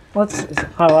 Lots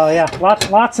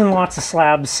and lots of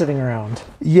slabs sitting around.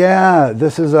 Yeah,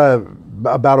 this is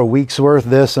about a week's worth.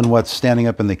 This and what's standing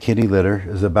up in the kitty litter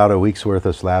is about a week's worth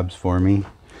of slabs for me.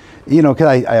 You know,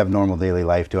 because I have normal daily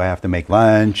life too. I have to make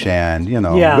lunch and, you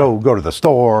know, go to the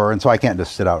store. And so I can't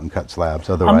just sit out and cut slabs.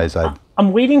 Otherwise,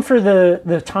 I'm waiting for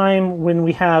the time when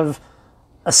we have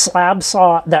a slab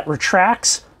saw that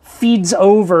retracts, feeds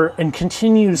over, and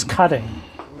continues cutting.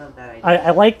 Love that idea. I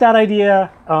like that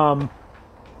idea.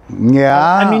 Yeah.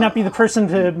 I may not be the person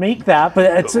to make that, but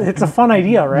it's a fun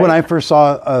idea, right? When I first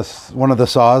saw one of the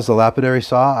saws, the lapidary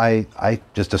saw, I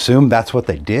just assumed that's what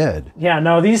they did. Yeah,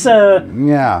 no, these...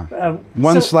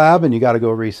 one slab and you got to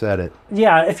go reset it.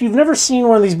 Yeah, if you've never seen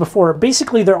one of these before,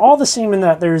 basically they're all the same in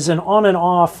that there's an on and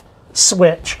off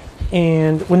switch,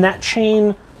 and when that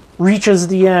chain reaches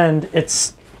the end,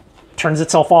 it turns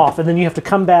itself off, and then you have to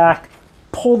come back,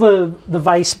 pull the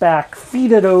vise back,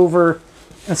 feed it over,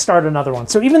 and start another one.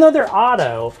 So even though they're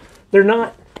auto,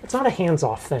 it's not a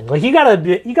hands-off thing. Like you gotta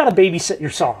babysit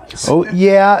your saws. Oh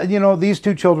yeah, you know, these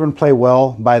two children play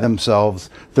well by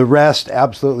themselves. The rest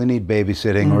absolutely need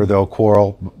babysitting, or they'll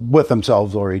quarrel with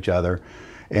themselves or each other.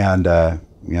 And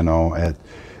you know,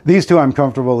 these two I'm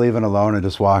comfortable leaving alone and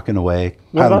just walking away.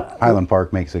 Highland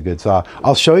Park makes a good saw.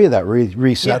 I'll show you that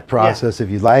reset process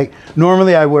if you'd like.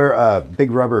 Normally I wear a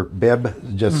big rubber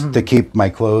bib just to keep my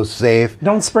clothes safe.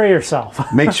 Don't spray yourself.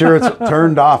 Make sure it's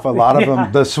turned off. A lot of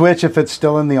them, the switch, if it's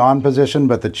still in the on position,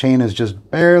 but the chain is just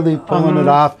barely pulling it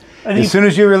off. As soon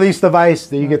as you release the vise,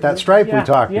 then you get that stripe we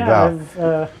talked about. I've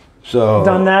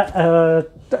done that,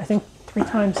 I think 3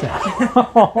 times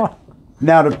now.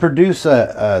 Now, to produce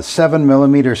a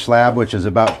 7mm slab, which is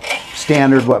about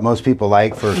standard, what most people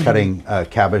like for cutting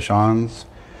cabochons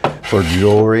for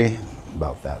jewelry,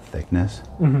 about that thickness.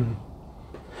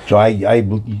 So I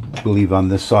believe on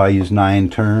this saw I use 9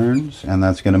 turns, and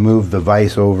that's going to move the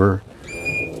vise over.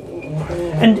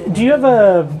 And do you have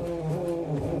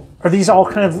are these all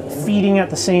kind of feeding at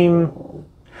the same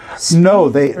speed? No,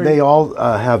 they all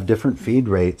have different feed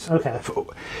rates. Okay.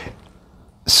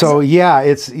 So yeah,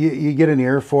 it's you get an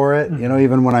ear for it. You know,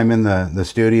 even when I'm in the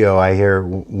studio, I hear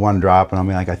one drop, and I'm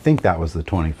like, I think that was the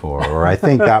 24, or I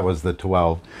think that was the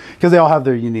 12, because they all have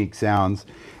their unique sounds.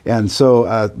 And so,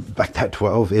 like that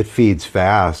 12, it feeds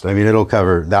fast. I mean, it'll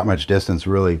cover that much distance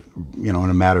really, you know, in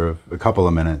a matter of a couple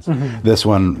of minutes. This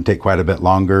one will take quite a bit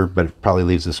longer, but it probably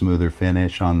leaves a smoother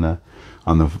finish on the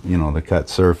you know, the cut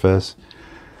surface.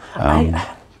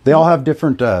 They all have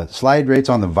different slide rates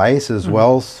on the vise as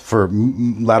well for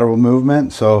lateral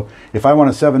movement. So if I want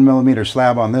a 7mm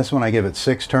slab on this one, I give it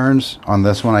 6 turns. On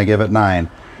this one, I give it 9.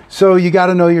 So you got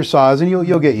to know your saws, and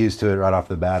you'll get used to it right off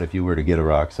the bat if you were to get a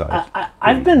rock saw.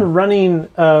 I've been running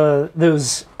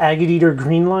those Agate Eater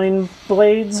Greenline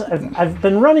blades. I've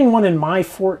been running one in my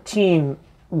 14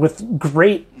 with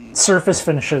great surface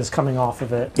finishes coming off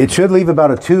of it. It should leave about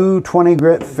a 220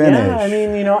 grit finish. Yeah, I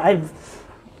mean, you know, I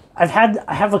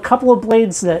have a couple of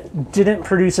blades that didn't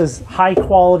produce as high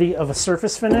quality of a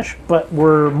surface finish, but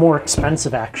were more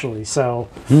expensive actually. So,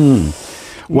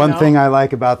 one thing I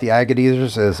like about the Agate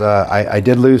Eaters is I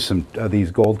did lose some of these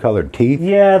gold-colored teeth.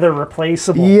 Yeah, they're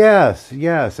replaceable. Yes,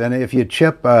 yes. And if you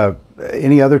chip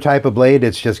any other type of blade,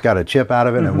 it's just got a chip out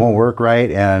of it, and it won't work right,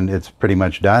 and it's pretty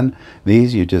much done.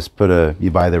 These, you just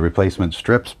you buy the replacement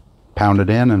strips, pound it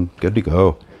in, and good to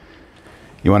go.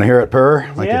 You want to hear it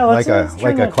purr? Like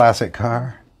a classic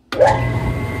car?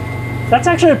 That's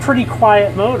actually a pretty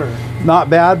quiet motor. Not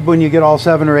bad when you get all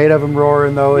 7 or 8 of them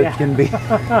roaring, though. It can be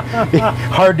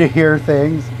hard to hear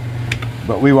things.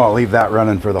 But we won't leave that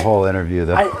running for the whole interview,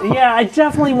 though. I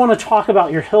definitely want to talk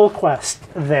about your Hillquest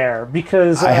there,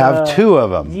 because I have 2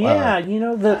 of them. Yeah, you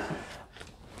know,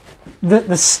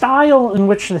 the style in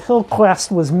which the Hillquest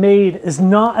was made is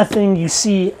not a thing you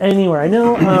see anywhere. I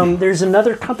know there's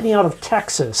another company out of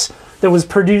Texas that was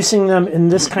producing them in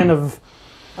this kind of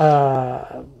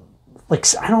like,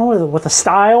 I don't know what the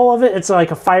style of it. It's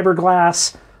like a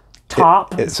fiberglass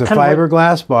top. It's a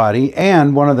fiberglass body,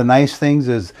 and one of the nice things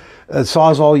is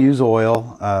saws all use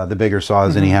oil, the bigger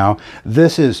saws anyhow.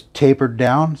 This is tapered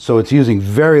down, so it's using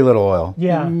very little oil.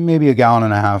 Yeah. Maybe 1.5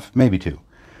 gallons, maybe 2.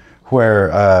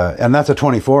 Where, and that's a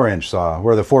 24-inch saw,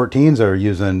 where the 14s are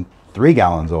using 3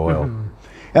 gallons of oil.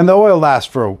 And the oil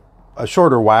lasts for a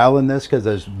shorter while in this, because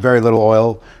there's very little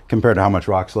oil compared to how much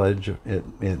rock sludge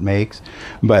it makes.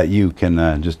 But you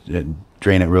can just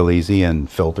drain it real easy and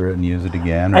filter it and use it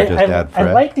again, or add fresh.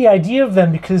 I like the idea of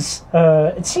them because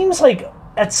it seems like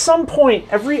at some point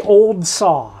every old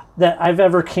saw that I've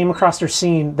ever came across or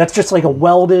seen that's just like a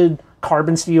welded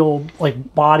carbon steel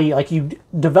like body, like you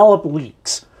develop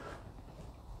leaks.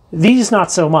 These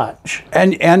not so much.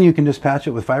 And you can just patch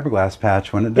it with fiberglass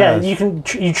patch when it does. Yeah, you can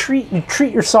you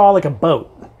treat your saw like a boat.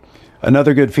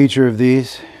 Another good feature of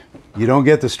these, you don't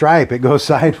get the stripe. It goes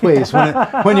sideways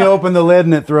when you open the lid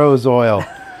and it throws oil.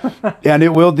 And it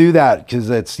will do that because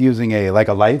it's using a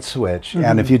light switch.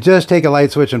 And if you just take a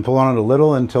light switch and pull on it a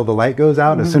little until the light goes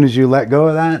out, as soon as you let go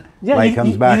of that, light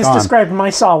comes back on. You just described my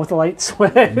saw with the light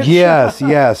switch. Yes,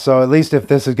 yes. So at least if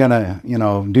this is gonna,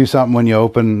 do something when you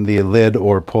open the lid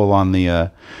or pull on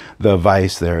the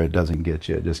vise there, it doesn't get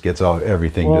you. It just gets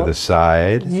everything to the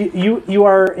side. You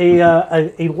are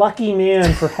a lucky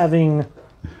man for having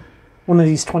one of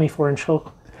these 24-inch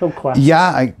Hillquests. Yeah,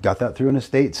 I got that through an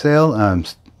estate sale.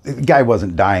 The guy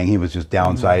wasn't dying; he was just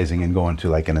downsizing and going to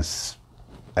like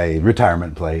a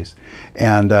retirement place.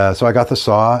 And so I got the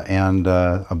saw and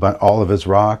all of his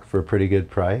rock for a pretty good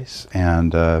price.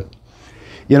 And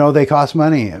they cost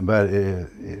money, but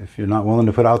if you're not willing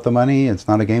to put out the money, it's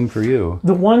not a game for you.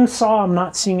 The one saw I'm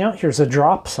not seeing out here is a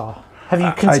drop saw.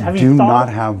 I do not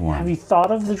have one. Have you thought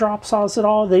of the drop saws at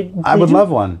all? I would love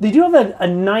one. They do have a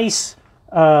nice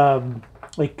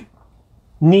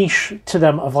niche to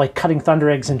them of like cutting thunder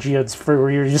eggs and geodes where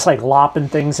you're just like lopping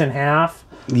things in half.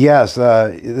 Yes,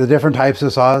 the different types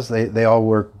of saws, they all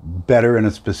work better in a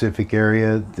specific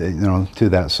area, to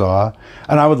that saw.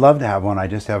 And I would love to have one. I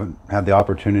just haven't had the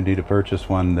opportunity to purchase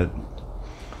one that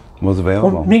was available.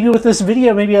 Well, maybe with this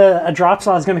video, maybe a drop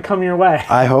saw is going to come your way.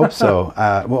 I hope so.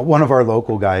 One of our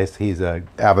local guys, he's an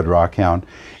avid rockhound,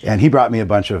 and he brought me a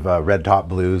bunch of red top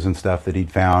blues and stuff that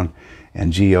he'd found,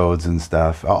 and geodes and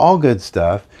stuff, all good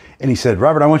stuff. And he said,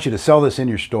 "Robert, I want you to sell this in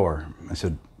your store." I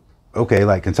said, "Okay,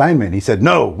 like consignment?" He said,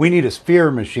 "No, we need a sphere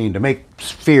machine to make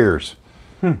spheres."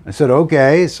 I said,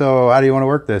 "Okay, so how do you want to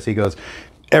work this?" He goes,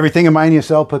 "Everything in mine you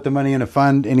sell, put the money in a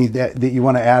fund. Any that you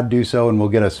want to add, do so, and we'll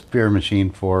get a sphere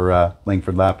machine for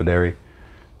Langford Lapidary."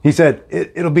 He said,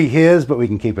 it'll be his, but we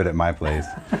can keep it at my place.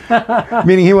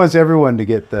 Meaning he wants everyone to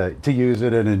get to use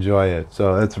it and enjoy it.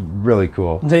 So that's really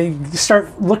cool. They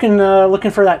start looking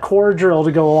for that core drill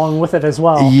to go along with it as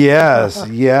well. Yes,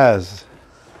 yes.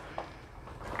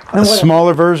 A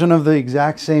smaller version of the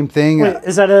exact same thing. Wait,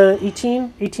 is that a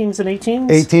 18? 18s and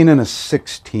 18s? 18 and a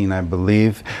 16, I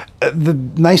believe. The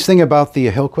nice thing about the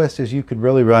Hillquest is you could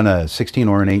really run a 16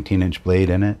 or an 18-inch blade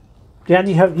in it. Yeah,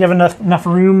 do you have enough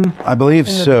room? I believe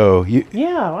so.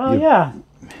 Yeah.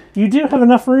 You do have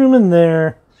enough room in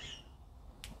there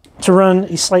to run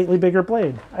a slightly bigger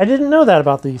blade. I didn't know that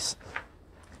about these.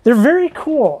 They're very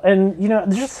cool, and they're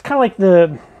just kind of like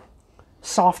the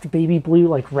soft baby blue,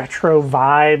 like retro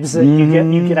vibes that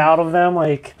you get out of them.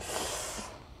 Like,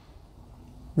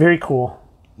 very cool.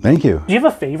 Thank you. Do you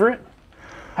have a favorite?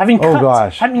 Having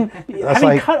gosh. I mean,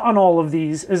 having cut on all of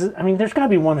these there's got to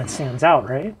be one that stands out,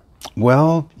 right?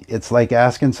 Well, it's like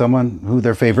asking someone who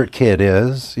their favorite kid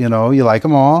is. You like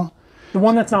them all. The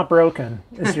one that's not broken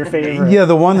is your favorite. Yeah,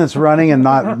 the one that's running and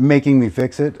not making me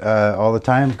fix it all the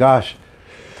time. Gosh.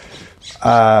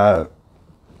 I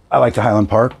like the Highland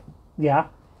Park. Yeah.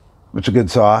 It's a good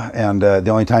saw, and the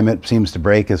only time it seems to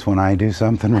break is when I do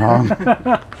something wrong.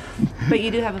 But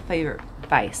you do have a favorite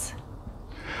vise.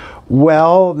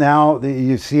 Well, now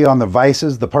you see on the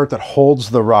vices, the part that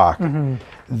holds the rock. Mm-hmm.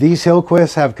 These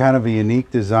Hillquists have kind of a unique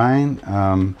design.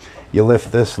 You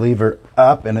lift this lever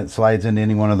up and it slides into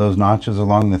any one of those notches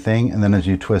along the thing. And then as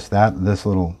you twist that, this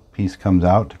little piece comes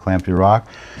out to clamp your rock.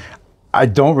 I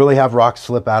don't really have rocks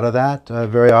slip out of that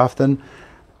very often.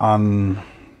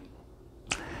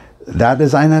 That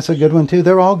design, that's a good one too.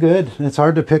 They're all good. It's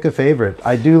hard to pick a favorite.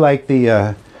 I do like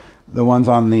the ones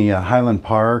on the Highland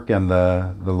Park and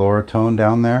the lower tone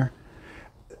down there.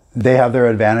 They have their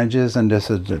advantages and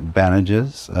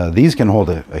disadvantages. These can hold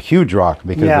a huge rock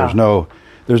because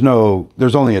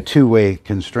there's only a two-way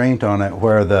constraint on it,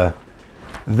 where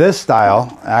this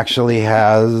style actually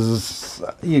has,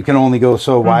 you can only go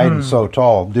so wide and so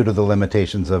tall due to the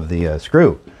limitations of the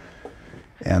screw.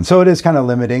 And so it is kind of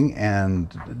limiting,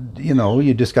 and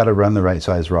you just got to run the right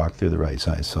size rock through the right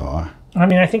size saw. I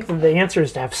mean, I think the answer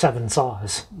is to have 7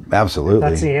 saws. Absolutely.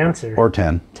 That's the answer. Or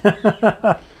 10.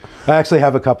 I actually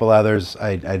have a couple others.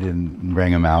 I didn't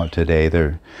bring them out today.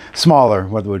 They're smaller.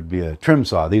 What would be a trim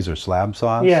saw? These are slab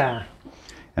saws. Yeah.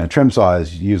 And a trim saw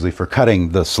is usually for cutting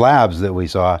the slabs that we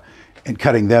saw and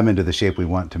cutting them into the shape we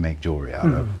want to make jewelry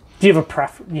out of. Do you have a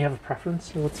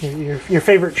preference? What's your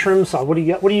favorite trim saw? What do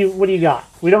you got? What do you got?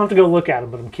 We don't have to go look at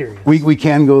them, but I'm curious. We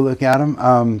can go look at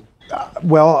them.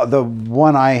 Well, the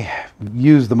one I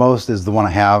use the most is the one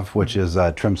I have, which is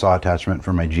a trim saw attachment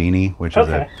for my Genie, which is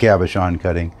a cabochon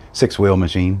cutting 6-wheel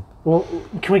machine. Well,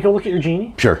 can we go look at your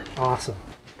Genie? Sure. Awesome.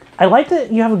 I like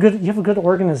that you have a good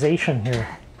organization here.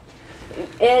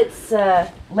 It's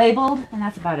labeled, and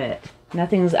that's about it.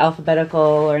 Nothing's alphabetical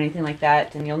or anything like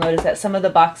that. And you'll notice that some of the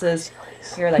boxes,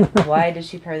 you're like, why did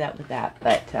she pair that with that?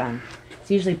 But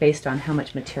it's usually based on how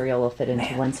much material will fit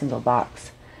into one single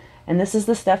box. And this is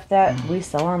the stuff that we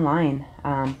sell online,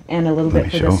 and a little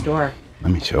bit for the store.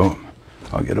 Let me show them.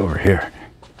 I'll get over here.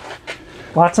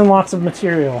 Lots and lots of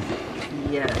material.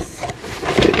 Yes.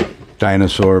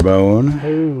 Dinosaur bone.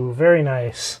 Ooh, very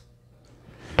nice.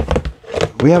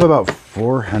 We have about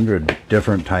 400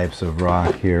 different types of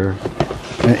rock here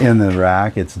in the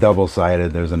rack. It's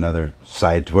double-sided. There's another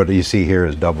side. What you see here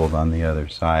is doubled on the other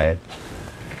side.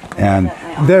 And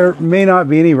there may not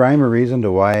be any rhyme or reason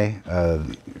to why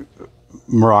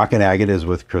Moroccan agate is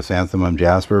with chrysanthemum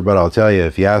jasper, but I'll tell you,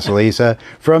 if you ask Lisa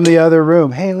from the other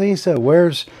room, hey Lisa,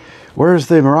 where's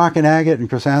the Moroccan agate and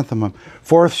chrysanthemum?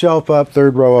 4th shelf up,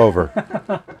 3rd row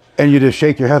over. And you just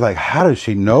shake your head like, how does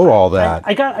she know all that?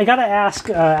 I got to ask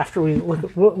after we look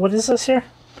at, what is this here?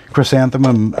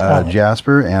 Chrysanthemum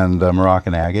jasper and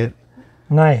Moroccan agate.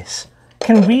 Nice.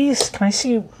 Can I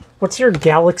see? What's your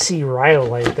Galaxy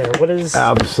Rhyolite there? What is?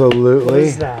 Absolutely. What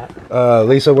is that?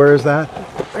 Lisa, where is that?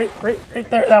 Right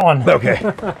there. That one. Okay.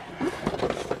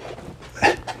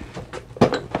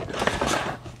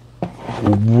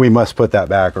 We must put that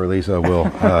back, or Lisa will.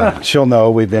 She'll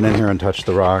know we've been in here and touched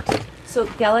the rocks. So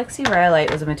Galaxy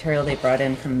Rhyolite was a material they brought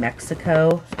in from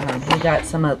Mexico. We got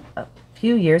some a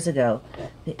few years ago.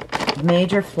 The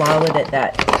major flaw with it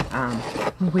that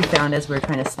we found as we were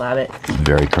trying to slab it.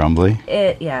 Very crumbly.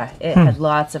 It had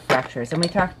lots of fractures. And we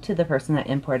talked to the person that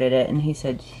imported it, and he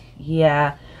said,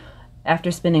 yeah,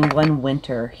 after spending one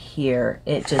winter here,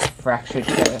 it just fractured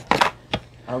to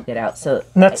all get out. So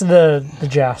and that's the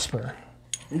Jasper.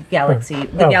 Galaxy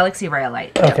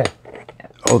Rhyolite. Okay.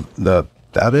 Yep. Oh,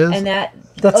 that is? And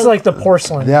that's like the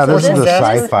porcelain. Yeah, this is the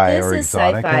Jasper? sci-fi this or is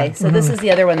exotica. sci-fi. So this is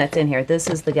the other one that's in here. This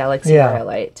is the Galaxy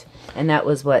Rhyolite. And that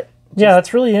was what... Yeah,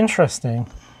 that's really interesting.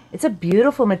 It's a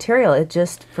beautiful material. It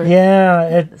just...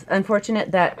 it's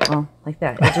unfortunate that... Well, like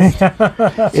that. It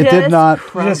just... It did not...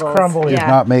 crumbles. Just crumble. Did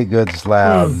not make good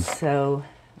slabs. So...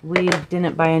 we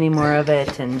didn't buy any more of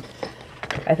it, and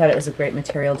I thought it was a great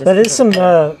material. Just That is some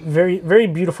very, very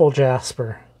beautiful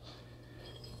jasper.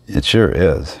 It sure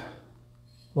is.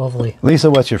 Lovely.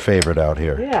 Lisa, what's your favorite out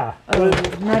here? Yeah. Oh,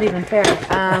 not even fair.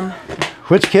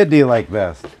 Which kid do you like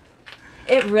best?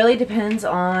 It really depends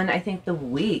on, I think, the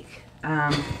week.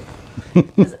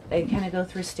 'Cause I kind of go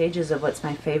through stages of what's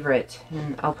my favorite,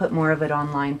 and I'll put more of it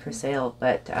online for sale.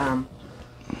 But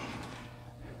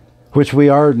Which we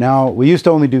are now. We used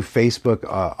to only do Facebook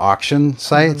auction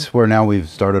sites, where now we've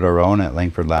started our own at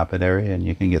Langford Lapidary, and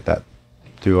you can get that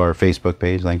through our Facebook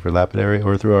page, Langford Lapidary,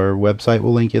 or through our website.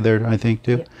 We'll link you there, I think,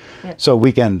 too. Yep. So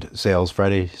weekend sales,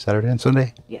 Friday, Saturday, and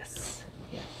Sunday? yes,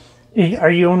 yes.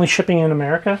 Are you only shipping in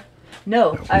America?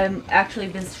 No, I'm actually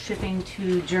been shipping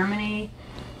to Germany,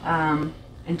 and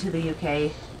to the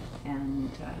UK,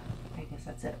 and I guess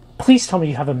that's it. Please tell me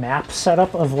you have a map set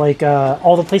up of like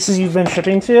all the places you've been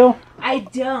shipping to. I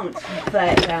don't,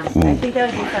 but I think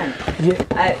that would be fun.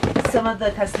 Yeah. Some of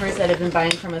the customers that have been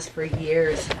buying from us for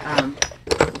years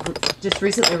just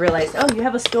recently realized, oh, you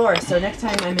have a store, so next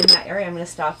time I'm in that area, I'm going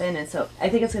to stop in. And so I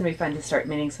think it's going to be fun to start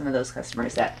meeting some of those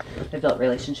customers that I've built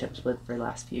relationships with for the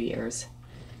last few years.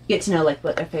 Get to know like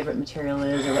what their favorite material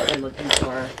is or what they're looking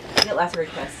for. I get lots of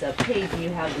requests of, hey, do you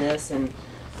have this? And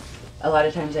a lot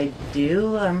of times I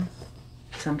do.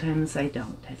 Sometimes I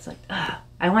don't. It's like,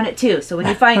 I want it too. So when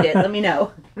you find it, let me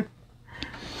know.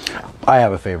 I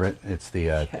have a favorite. It's the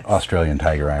Australian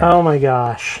tiger iron. Oh my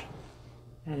gosh,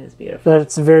 That is beautiful.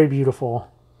 that's very beautiful.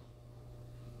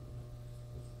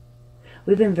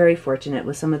 We've been very fortunate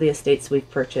with some of the estates we've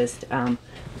purchased.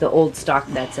 The old stock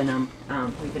that's in them,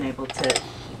 we've been able to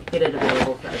get it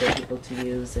available for other people to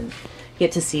use and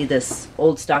get to see this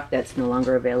old stock that's no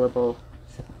longer available.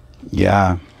 So.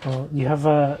 Yeah. Well, you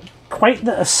have quite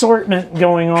the assortment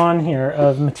going on here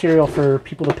of material for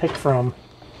people to pick from.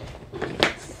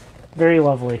 Very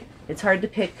lovely. It's hard to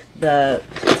pick the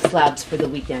slabs for the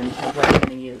weekend of what I'm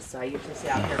going to use. So I usually sit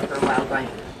out here for a while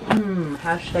going,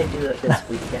 how should I do it this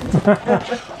weekend?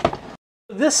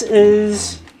 This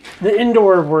is the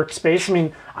indoor workspace. I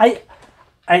mean,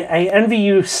 I envy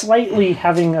you slightly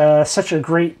having such a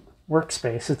great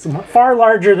workspace. It's far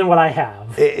larger than what I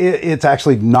have. It's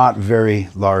actually not very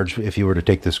large if you were to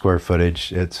take the square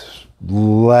footage. It's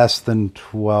less than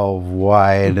 12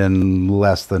 wide and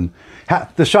less than...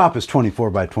 The shop is 24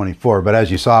 by 24, but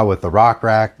as you saw with the rock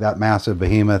rack, that massive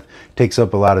behemoth takes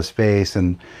up a lot of space,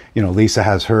 and you know, Lisa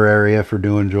has her area for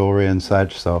doing jewelry and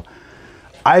such, so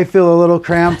I feel a little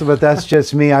cramped, but that's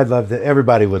just me.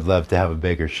 Everybody would love to have a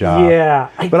bigger shop. Yeah.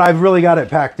 But I've really got it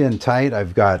packed in tight.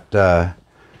 I've got the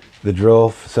drill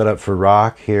set up for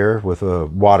rock here with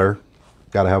water.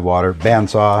 Got to have water.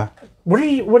 Bandsaw. What are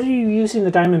you using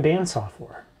the diamond bandsaw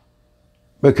for?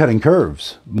 But cutting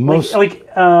curves.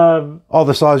 All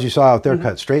the saws you saw out there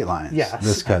cut straight lines. Yes.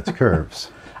 This cuts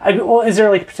curves. Well, is there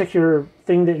like a particular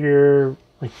thing that you're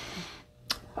like?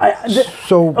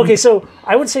 So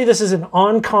I would say this is an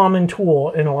uncommon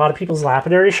tool in a lot of people's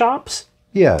lapidary shops.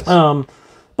 yes.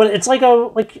 But it's like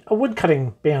a wood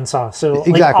cutting bandsaw. So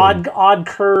Exactly. like odd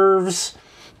curves,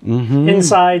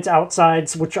 insides,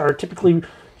 outsides, which are typically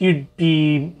you'd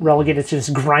be relegated to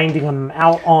just grinding them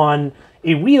out on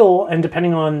a wheel, and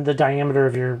depending on the diameter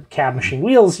of your cab machine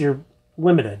wheels, you're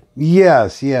limited.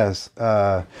 Yes.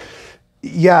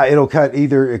 Yeah, it'll cut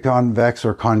either convex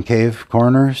or concave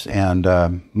corners, and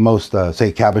most,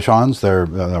 say, cabochons, they're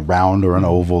round or an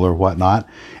oval or whatnot,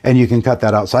 and you can cut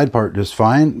that outside part just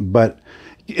fine, but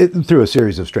through a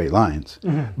series of straight lines.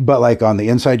 But like on the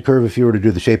inside curve, if you were to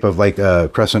do the shape of like a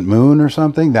crescent moon or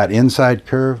something, that inside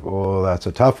curve, oh, that's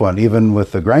a tough one, even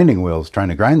with the grinding wheels, trying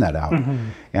to grind that out.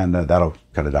 And that'll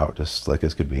cut it out just like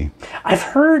as could be. I've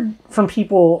heard from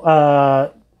people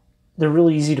they're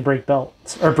really easy to break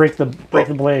belts or break the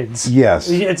blades. Yes.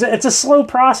 It's a slow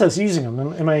process using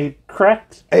them. Am I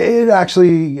correct? It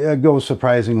actually goes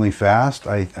surprisingly fast.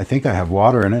 I think I have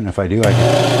water in it, and if I do,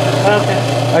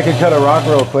 I can cut a rock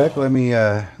real quick. Let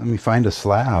me find a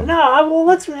slab. No, well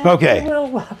let's Okay.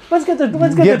 Let's get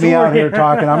Get me out here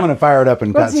talking. I'm going to fire it up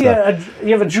and cut stuff.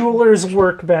 You have a jeweler's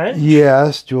workbench.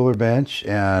 Yes, jeweler bench,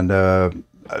 and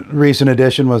recent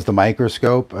addition was the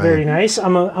microscope. Very nice.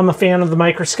 I'm a fan of the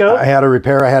microscope. I had a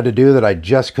repair I had to do that I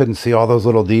just couldn't see all those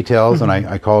little details, and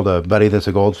I called a buddy that's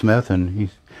a goldsmith, and he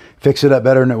fixed it up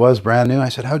better than it was brand new. I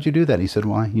said, "How'd you do that?" He said,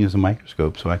 "Well, I used a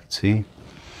microscope so I could see."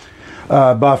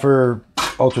 Buffer,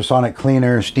 ultrasonic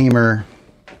cleaner, steamer.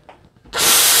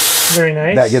 Very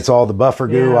nice. That gets all the buffer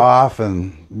goo off,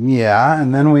 and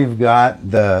then we've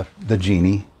got the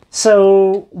Genie.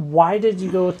 So why did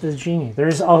you go with the Genie?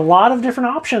 There's a lot of different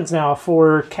options now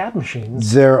for cab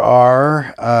machines. There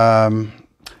are.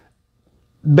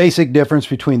 basic difference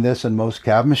between this and most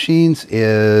cab machines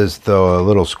is the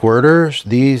little squirters.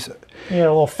 These, yeah,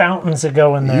 little fountains that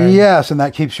go in there. yes, and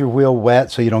that keeps your wheel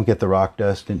wet so you don't get the rock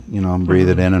dust and, you know, breathe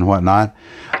it in and whatnot.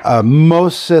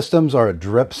 Most systems are a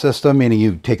drip system, meaning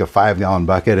you take a 5-gallon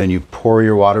bucket and you pour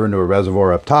your water into a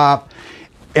reservoir up top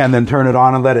and then turn it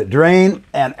on and let it drain.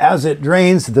 And as it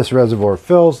drains, this reservoir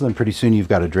fills. Then pretty soon you've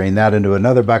got to drain that into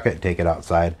another bucket, take it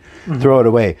outside, throw it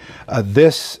away.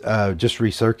 This just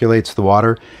recirculates the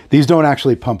water. These don't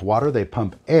actually pump water, they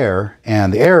pump air,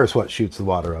 and the air is what shoots the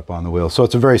water up on the wheel. So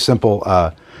it's a very simple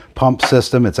pump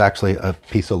system. It's actually a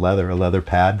piece of leather, a leather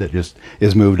pad that just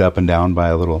is moved up and down by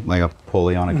a little, like a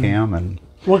pulley on a cam. And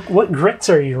What grits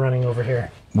are you running over here?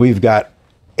 we've got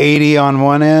 80 on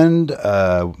one end,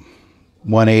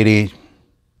 180,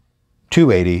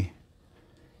 280,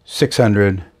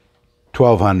 600,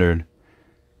 1200,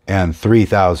 and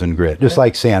 3000 grit, just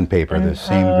like sandpaper, the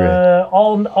same grit.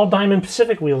 All Diamond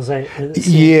Pacific wheels.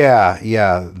 Yeah,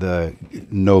 the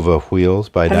Nova wheels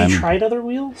by Have Diamond. you tried other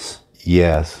wheels?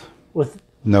 Yes, With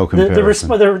no comparison.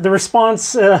 the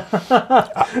response, you're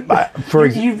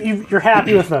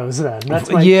happy with those then? That's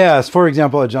my, Yes, for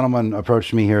example, a gentleman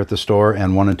approached me here at the store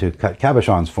and wanted to cut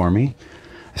cabochons for me.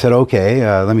 I said, okay,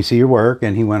 let me see your work.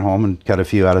 And he went home and cut a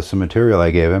few out of some material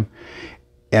I gave him.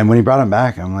 And when he brought them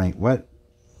back, I'm like,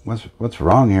 what's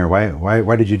wrong here?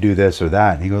 Why did you do this or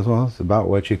that? And he goes, well, it's about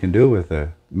what you can do with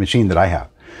the machine that I have,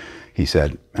 he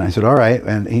said. And I said, all right.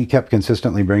 And he kept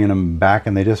consistently bringing them back,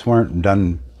 and they just weren't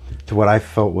done to what I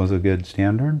felt was a good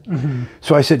standard.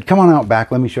 So I said, come on out back.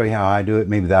 Let me show you how I do it.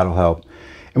 Maybe that'll help.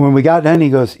 And when we got done, he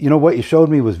goes, you know, what you showed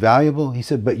me was valuable. He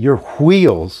said, but your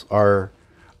wheels are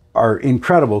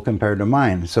incredible compared to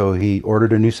mine. So he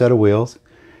ordered a new set of wheels,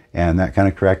 and that kind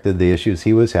of corrected the issues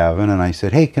he was having. And I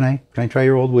said, hey, can I try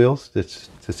your old wheels just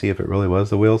to see if it really was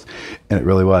the wheels? And it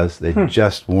really was. They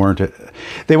just weren't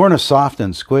as soft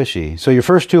and squishy. So your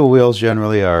first two wheels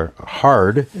generally are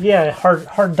hard. Yeah,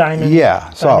 hard diamond.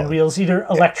 Yeah, diamond wheels, either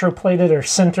electroplated or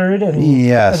sintered, and,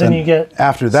 yes, and then you get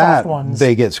after soft that ones.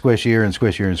 they get squishier and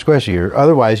squishier and squishier.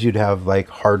 Otherwise, you'd have like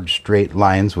hard straight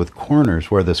lines with corners,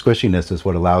 where the squishiness is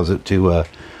what allows it to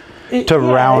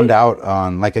round out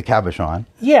on like a cabochon.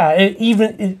 Yeah, it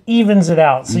evens it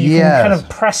out, so you can kind of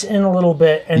press in a little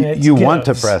bit, and you want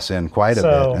to press in quite a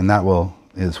bit, and that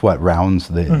is what rounds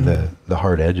the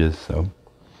hard edges. So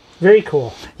very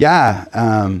cool. Yeah,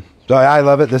 so I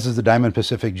love it. This is the Diamond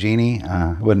Pacific Genie.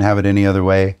 Wouldn't have it any other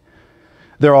way.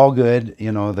 They're all good,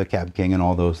 you know, the Cab King and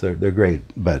all those. They're great,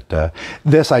 but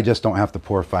this I just don't have to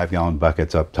pour 5-gallon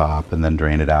buckets up top and then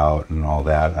drain it out and all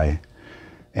that.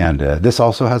 And this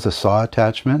also has a saw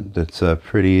attachment that's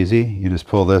pretty easy. You just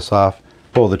pull this off,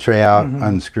 pull the tray out,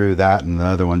 unscrew that, and the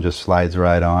other one just slides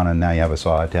right on, and now you have a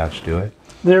saw attached to it.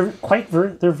 They're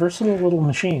they're versatile little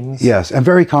machines. Yes, and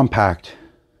very compact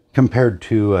compared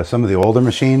to some of the older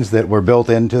machines that were built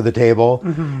into the table.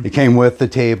 It came with the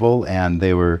table, and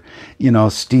they were, you know,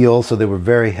 steel, so they were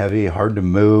very heavy, hard to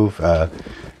move.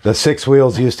 The 6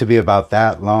 wheels used to be about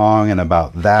that long and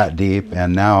about that deep,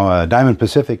 and now Diamond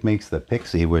Pacific makes the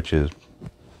Pixie, which is...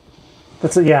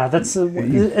 Is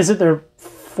it their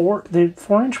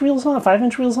 4-inch wheels on,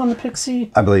 5-inch wheels on the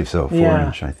Pixie? I believe so,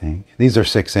 4-inch, I think. These are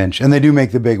 6-inch, and they do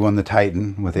make the big one, the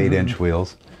Titan, with 8-inch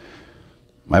wheels.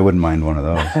 I wouldn't mind one of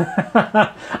those.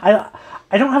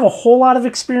 I don't have a whole lot of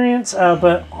experience,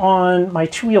 but on my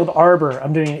 2-wheeled Arbor,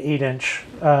 I'm doing an 8-inch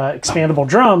expandable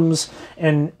drums,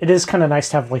 and it is kind of nice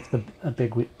to have like the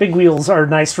big wheels are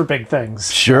nice for big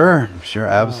things. Sure,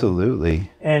 absolutely.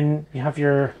 And you have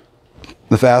your...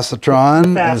 The Facetron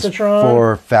is Facetron.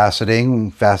 for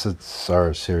faceting. Facets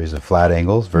are a series of flat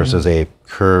angles versus a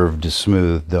curved,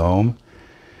 smooth dome.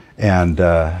 And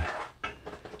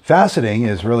faceting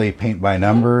is really paint by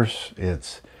numbers.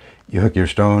 You hook your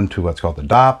stone to what's called the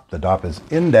dop. The dop is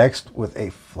indexed with a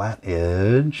flat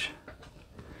edge.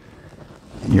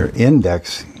 Your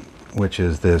index, which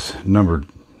is this numbered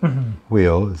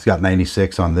wheel, it's got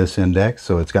 96 on this index,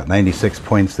 so it's got 96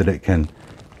 points that it can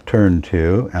turn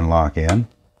to and lock in.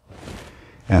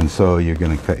 And so you're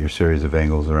going to cut your series of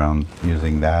angles around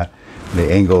using that. The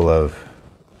angle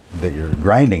that you're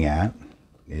grinding at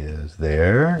is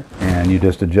there, and you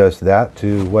just adjust that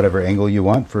to whatever angle you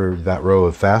want for that row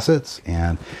of facets,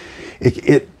 and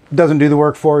it doesn't do the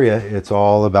work for you. It's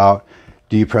all about,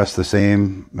 do you press the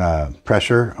same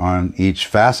pressure on each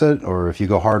facet, or if you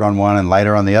go hard on one and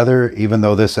lighter on the other, even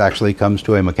though this actually comes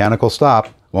to a mechanical stop,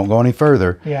 won't go any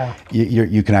further,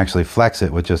 you can actually flex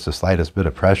it with just the slightest bit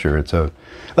of pressure. It's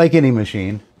like any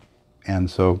machine. And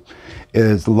so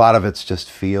a lot of it's just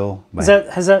feel.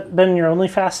 Has that been your only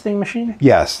faceting machine?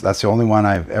 Yes, that's the only one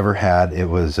I've ever had. It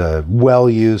was well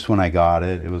used when I got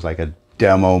it. It was like a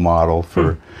demo model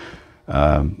for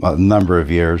a number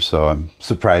of years, so I'm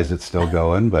surprised it's still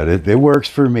going, but it works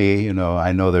for me. You know,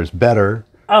 I know there's better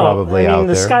probably out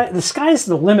there. The sky's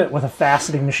the limit with a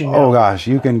faceting machine now. Oh gosh,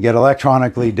 you can get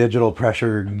electronically digital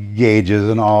pressure gauges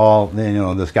and all. You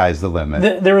know, the sky's the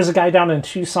limit. There was a guy down in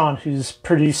Tucson who's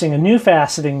producing a new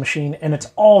faceting machine, and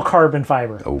it's all carbon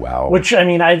fiber. Oh wow! Which, I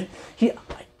mean,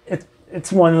 it's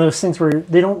one of those things where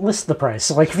they don't list the price.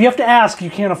 So, like, if you have to ask, you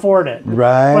can't afford it.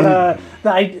 Right.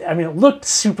 But I mean, it looked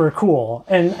super cool,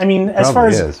 and I mean, as far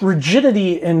as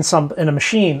rigidity in a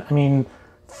machine, I mean,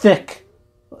 thick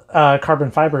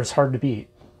carbon fiber is hard to beat.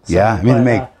 So, yeah, I mean,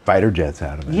 they make fighter jets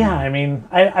out of it. Yeah, I mean,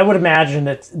 I would imagine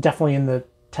it's definitely in the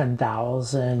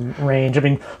 10,000 range. I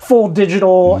mean, full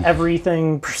digital,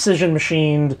 everything, precision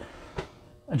machined,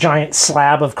 a giant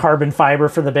slab of carbon fiber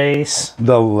for the base.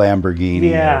 The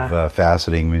Lamborghini of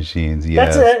faceting machines,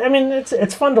 yes. I mean,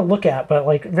 it's fun to look at, but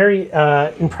like very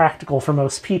impractical for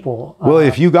most people. Well,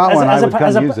 if you got one, I would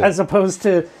come use it. As opposed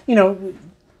to, you know,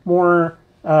 more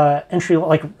entry,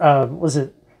 like, was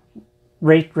it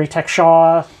Raytech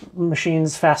Shaw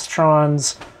machines,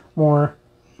 Fastrons, more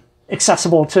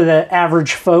accessible to the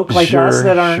average folk like us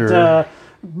that aren't,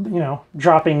 you know,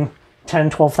 dropping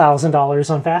 $10,000-$12,000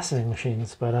 on faceting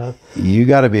machines. But you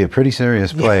got to be a pretty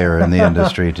serious player in the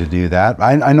industry to do that.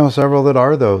 I know several that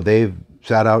are, though. They've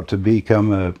set out to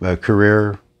become a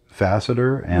career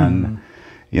faceter, and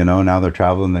you know, now they're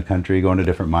traveling the country, going to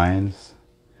different mines,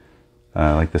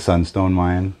 like the Sunstone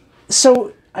mine.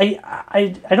 So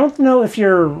I don't know if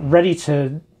you're ready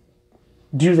to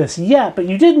do this yet, but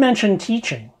you did mention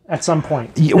teaching at some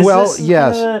point.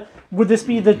 Yes. Would this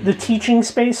be the teaching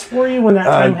space for you when that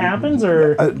time happens,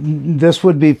 or? This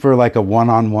would be for like a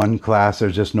one-on-one class.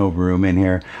 There's just no room in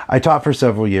here. I taught for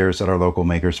several years at our local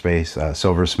makerspace,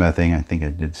 silversmithing. I think I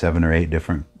did 7 or 8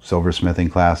 different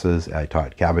silversmithing classes. I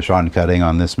taught cabochon cutting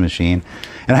on this machine,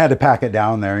 and I had to pack it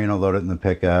down there, you know, load it in the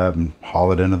pickup and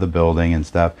haul it into the building and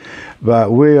stuff.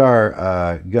 But we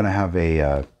are going to have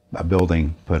a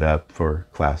building put up for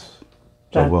class.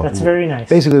 So that's very nice.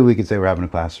 Basically, we could say we're having a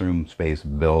classroom space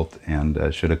built,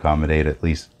 and should accommodate at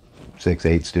least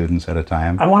 6-8 students at a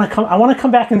time. I want to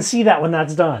come back and see that when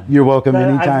that's done. You're welcome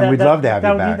anytime. We'd love to have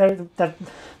you back.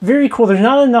 Very cool. There's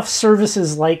not enough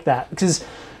services like that, because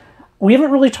we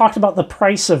haven't really talked about the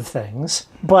price of things,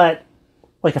 but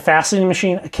like a faceting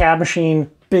machine, a cab machine,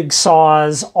 big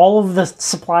saws, all of the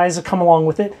supplies that come along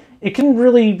with it, it can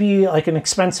really be like an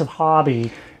expensive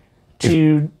hobby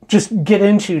to just get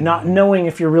into, not knowing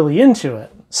if you're really into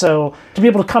it. So to be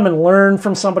able to come and learn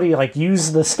from somebody, like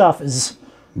use the stuff, is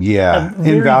a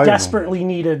very invaluable, desperately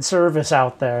needed service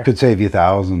out there. Could save you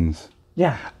thousands.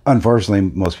 Yeah. Unfortunately,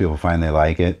 most people find they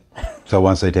like it. So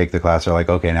once they take the class, they're like,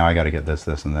 okay, now I got to get this,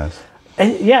 this, and this.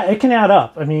 And yeah, it can add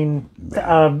up. I mean,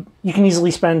 you can easily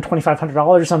spend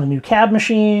 $2,500 on a new cab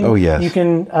machine. Oh, yes. You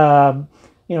can,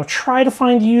 you know, try to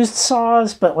find used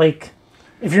saws, but like,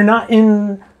 if you're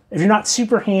not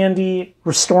super handy,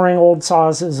 restoring old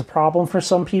saws is a problem for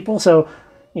some people. So,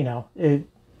 you know,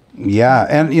 yeah,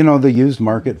 and you know, the used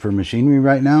market for machinery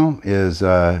right now is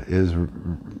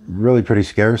really pretty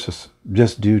scarce,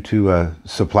 just due to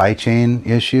supply chain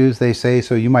issues, they say.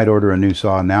 So you might order a new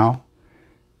saw now,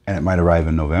 and it might arrive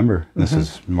in November. This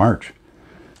is March.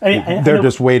 They're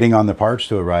just waiting on the parts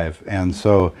to arrive, and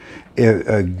so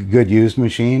a good used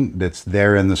machine that's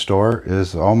there in the store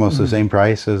is almost the same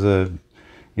price as a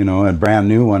brand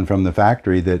new one from the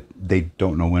factory that they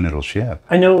don't know when it'll ship.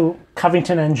 I know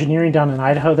Covington Engineering down in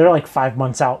Idaho, they're like 5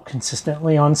 months out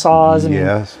consistently on saws.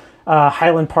 Yes.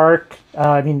 Highland Park,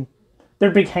 I mean, their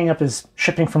big hang-up is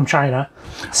shipping from China.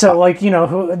 So, like, you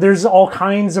know, there's all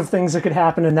kinds of things that could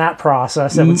happen in that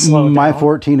process that would slow down. My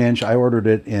 14-inch, I ordered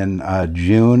it in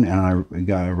June, and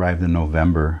arrived in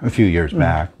November a few years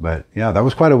back. But, yeah, that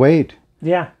was quite a wait.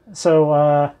 Yeah.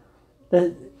 So,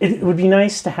 it would be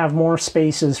nice to have more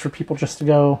spaces for people just to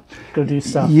go do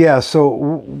stuff. Yeah, so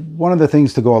one of the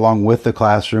things to go along with the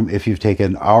classroom, if you've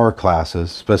taken our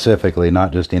classes specifically,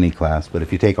 not just any class, but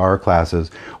if you take our classes,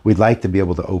 we'd like to be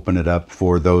able to open it up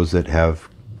for those that have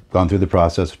gone through the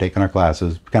process of taking our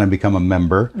classes, kind of become a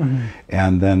member,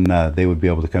 and then they would be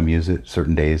able to come use it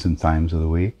certain days and times of the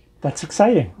week. That's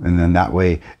exciting. And then that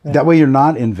way you're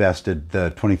not invested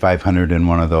the $2,500 in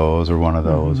one of those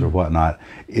or whatnot,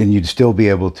 and you'd still be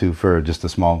able to, for just a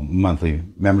small monthly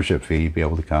membership fee, be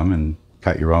able to come and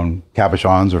cut your own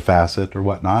cabochons or facet or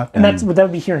whatnot. And that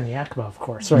would be here in Yakima, of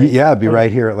course, right? Yeah, it'd be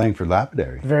right here at Langford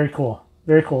Lapidary. Very cool.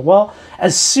 Very cool. Well,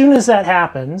 as soon as that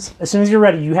happens, as soon as you're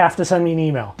ready, you have to send me an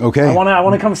email. Okay. I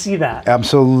want to come see that.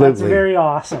 Absolutely. That's very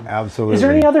awesome. Absolutely. Is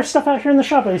there any other stuff out here in the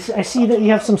shop? I see that you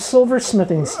have some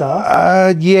silversmithing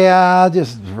stuff. Yeah,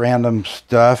 just random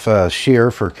stuff.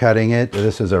 Shear for cutting it.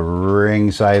 This is a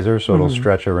ring sizer, so it'll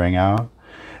stretch a ring out.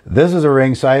 This is a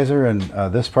ring sizer, and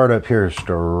this part up here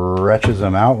stretches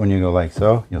them out when you go like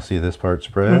so. You'll see this part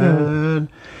spread,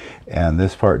 and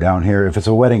this part down here, if it's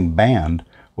a wedding band,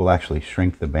 we'll actually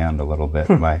shrink the band a little bit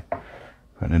by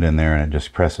putting it in there, and it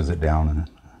just presses it down.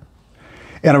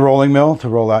 And a rolling mill to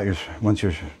roll out once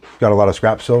you've got a lot of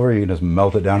scrap silver, you can just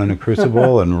melt it down in a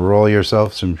crucible and roll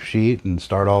yourself some sheet and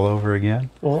start all over again.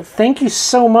 Well, thank you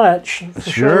so much for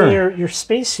showing me your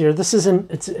space here. This is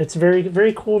it's very,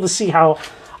 very cool to see how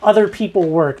other people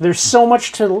work. There's so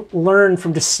much to learn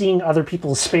from just seeing other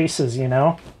people's spaces, you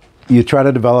know? You try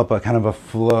to develop a kind of a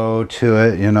flow to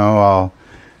it, you know.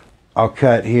 I'll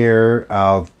cut here,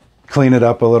 I'll clean it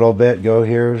up a little bit, go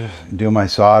here, do my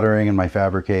soldering and my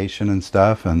fabrication and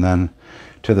stuff, and then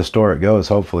to the store it goes,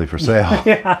 hopefully for sale.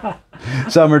 Yeah.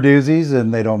 Some are doozies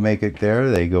and they don't make it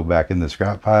there. They go back in the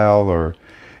scrap pile, or,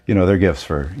 you know, they're gifts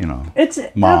for, you know,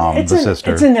 mom,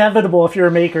 sister. It's inevitable if you're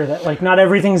a maker that, like, not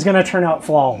everything's going to turn out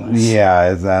flawless.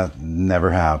 Yeah, that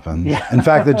never happens. Yeah. In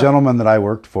fact, the gentleman that I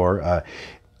worked for,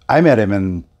 I met him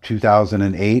in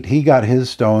 2008. He got his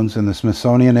stones in the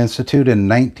Smithsonian Institute in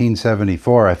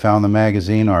 1974. I found the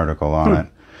magazine article on it.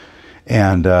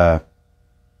 And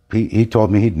he told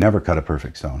me he'd never cut a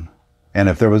perfect stone. And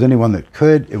if there was anyone that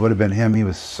could, it would have been him. He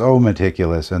was so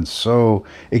meticulous and so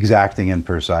exacting and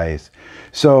precise.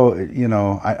 So, you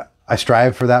know, I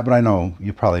strive for that, but I know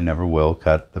you probably never will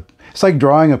cut the... It's like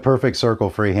drawing a perfect circle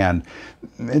freehand.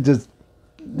 It just...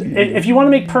 If you want to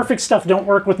make perfect stuff, don't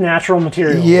work with natural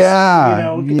materials. Yeah, you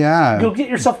know, yeah. Go get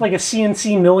yourself like a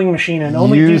CNC milling machine and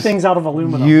only do things out of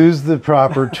aluminum. Use the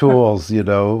proper tools. You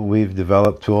know, we've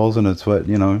developed tools, and it's what,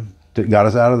 you know, got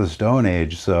us out of the Stone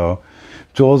Age. So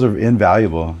tools are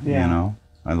invaluable. Yeah. You know,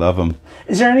 I love them.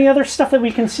 Is there any other stuff that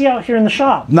we can see out here in the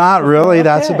shop? Not really. Okay.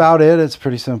 That's about it. It's a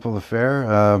pretty simple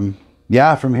affair.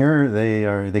 Yeah, from here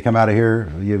they come out of here.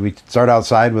 We start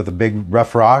outside with a big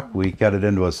rough rock. We cut it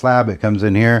into a slab. It comes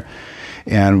in here,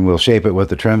 and we'll shape it with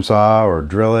the trim saw or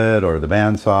drill it or the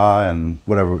band saw and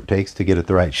whatever it takes to get it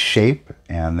the right shape.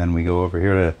 And then we go over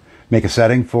here to make a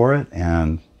setting for it.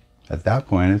 And at that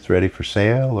point, it's ready for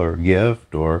sale or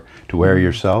gift or to wear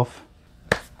yourself.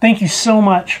 Thank you so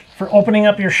much for opening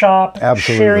up your shop,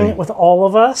 Absolutely. Sharing it with all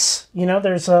of us. You know,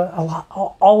 there's a lot,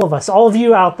 all of us, all of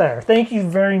you out there. Thank you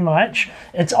very much.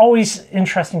 It's always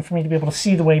interesting for me to be able to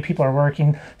see the way people are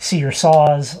working, see your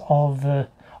saws, all of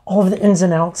the ins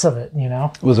and outs of it, you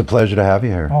know. It was a pleasure to have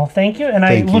you here. Well, thank you. And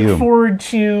I look forward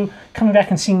to coming back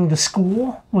and seeing the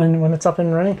school when it's up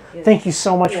and running. Yes. Thank you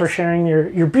so much for sharing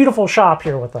your beautiful shop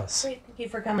here with us. Great. Thank you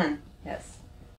for coming. Yes.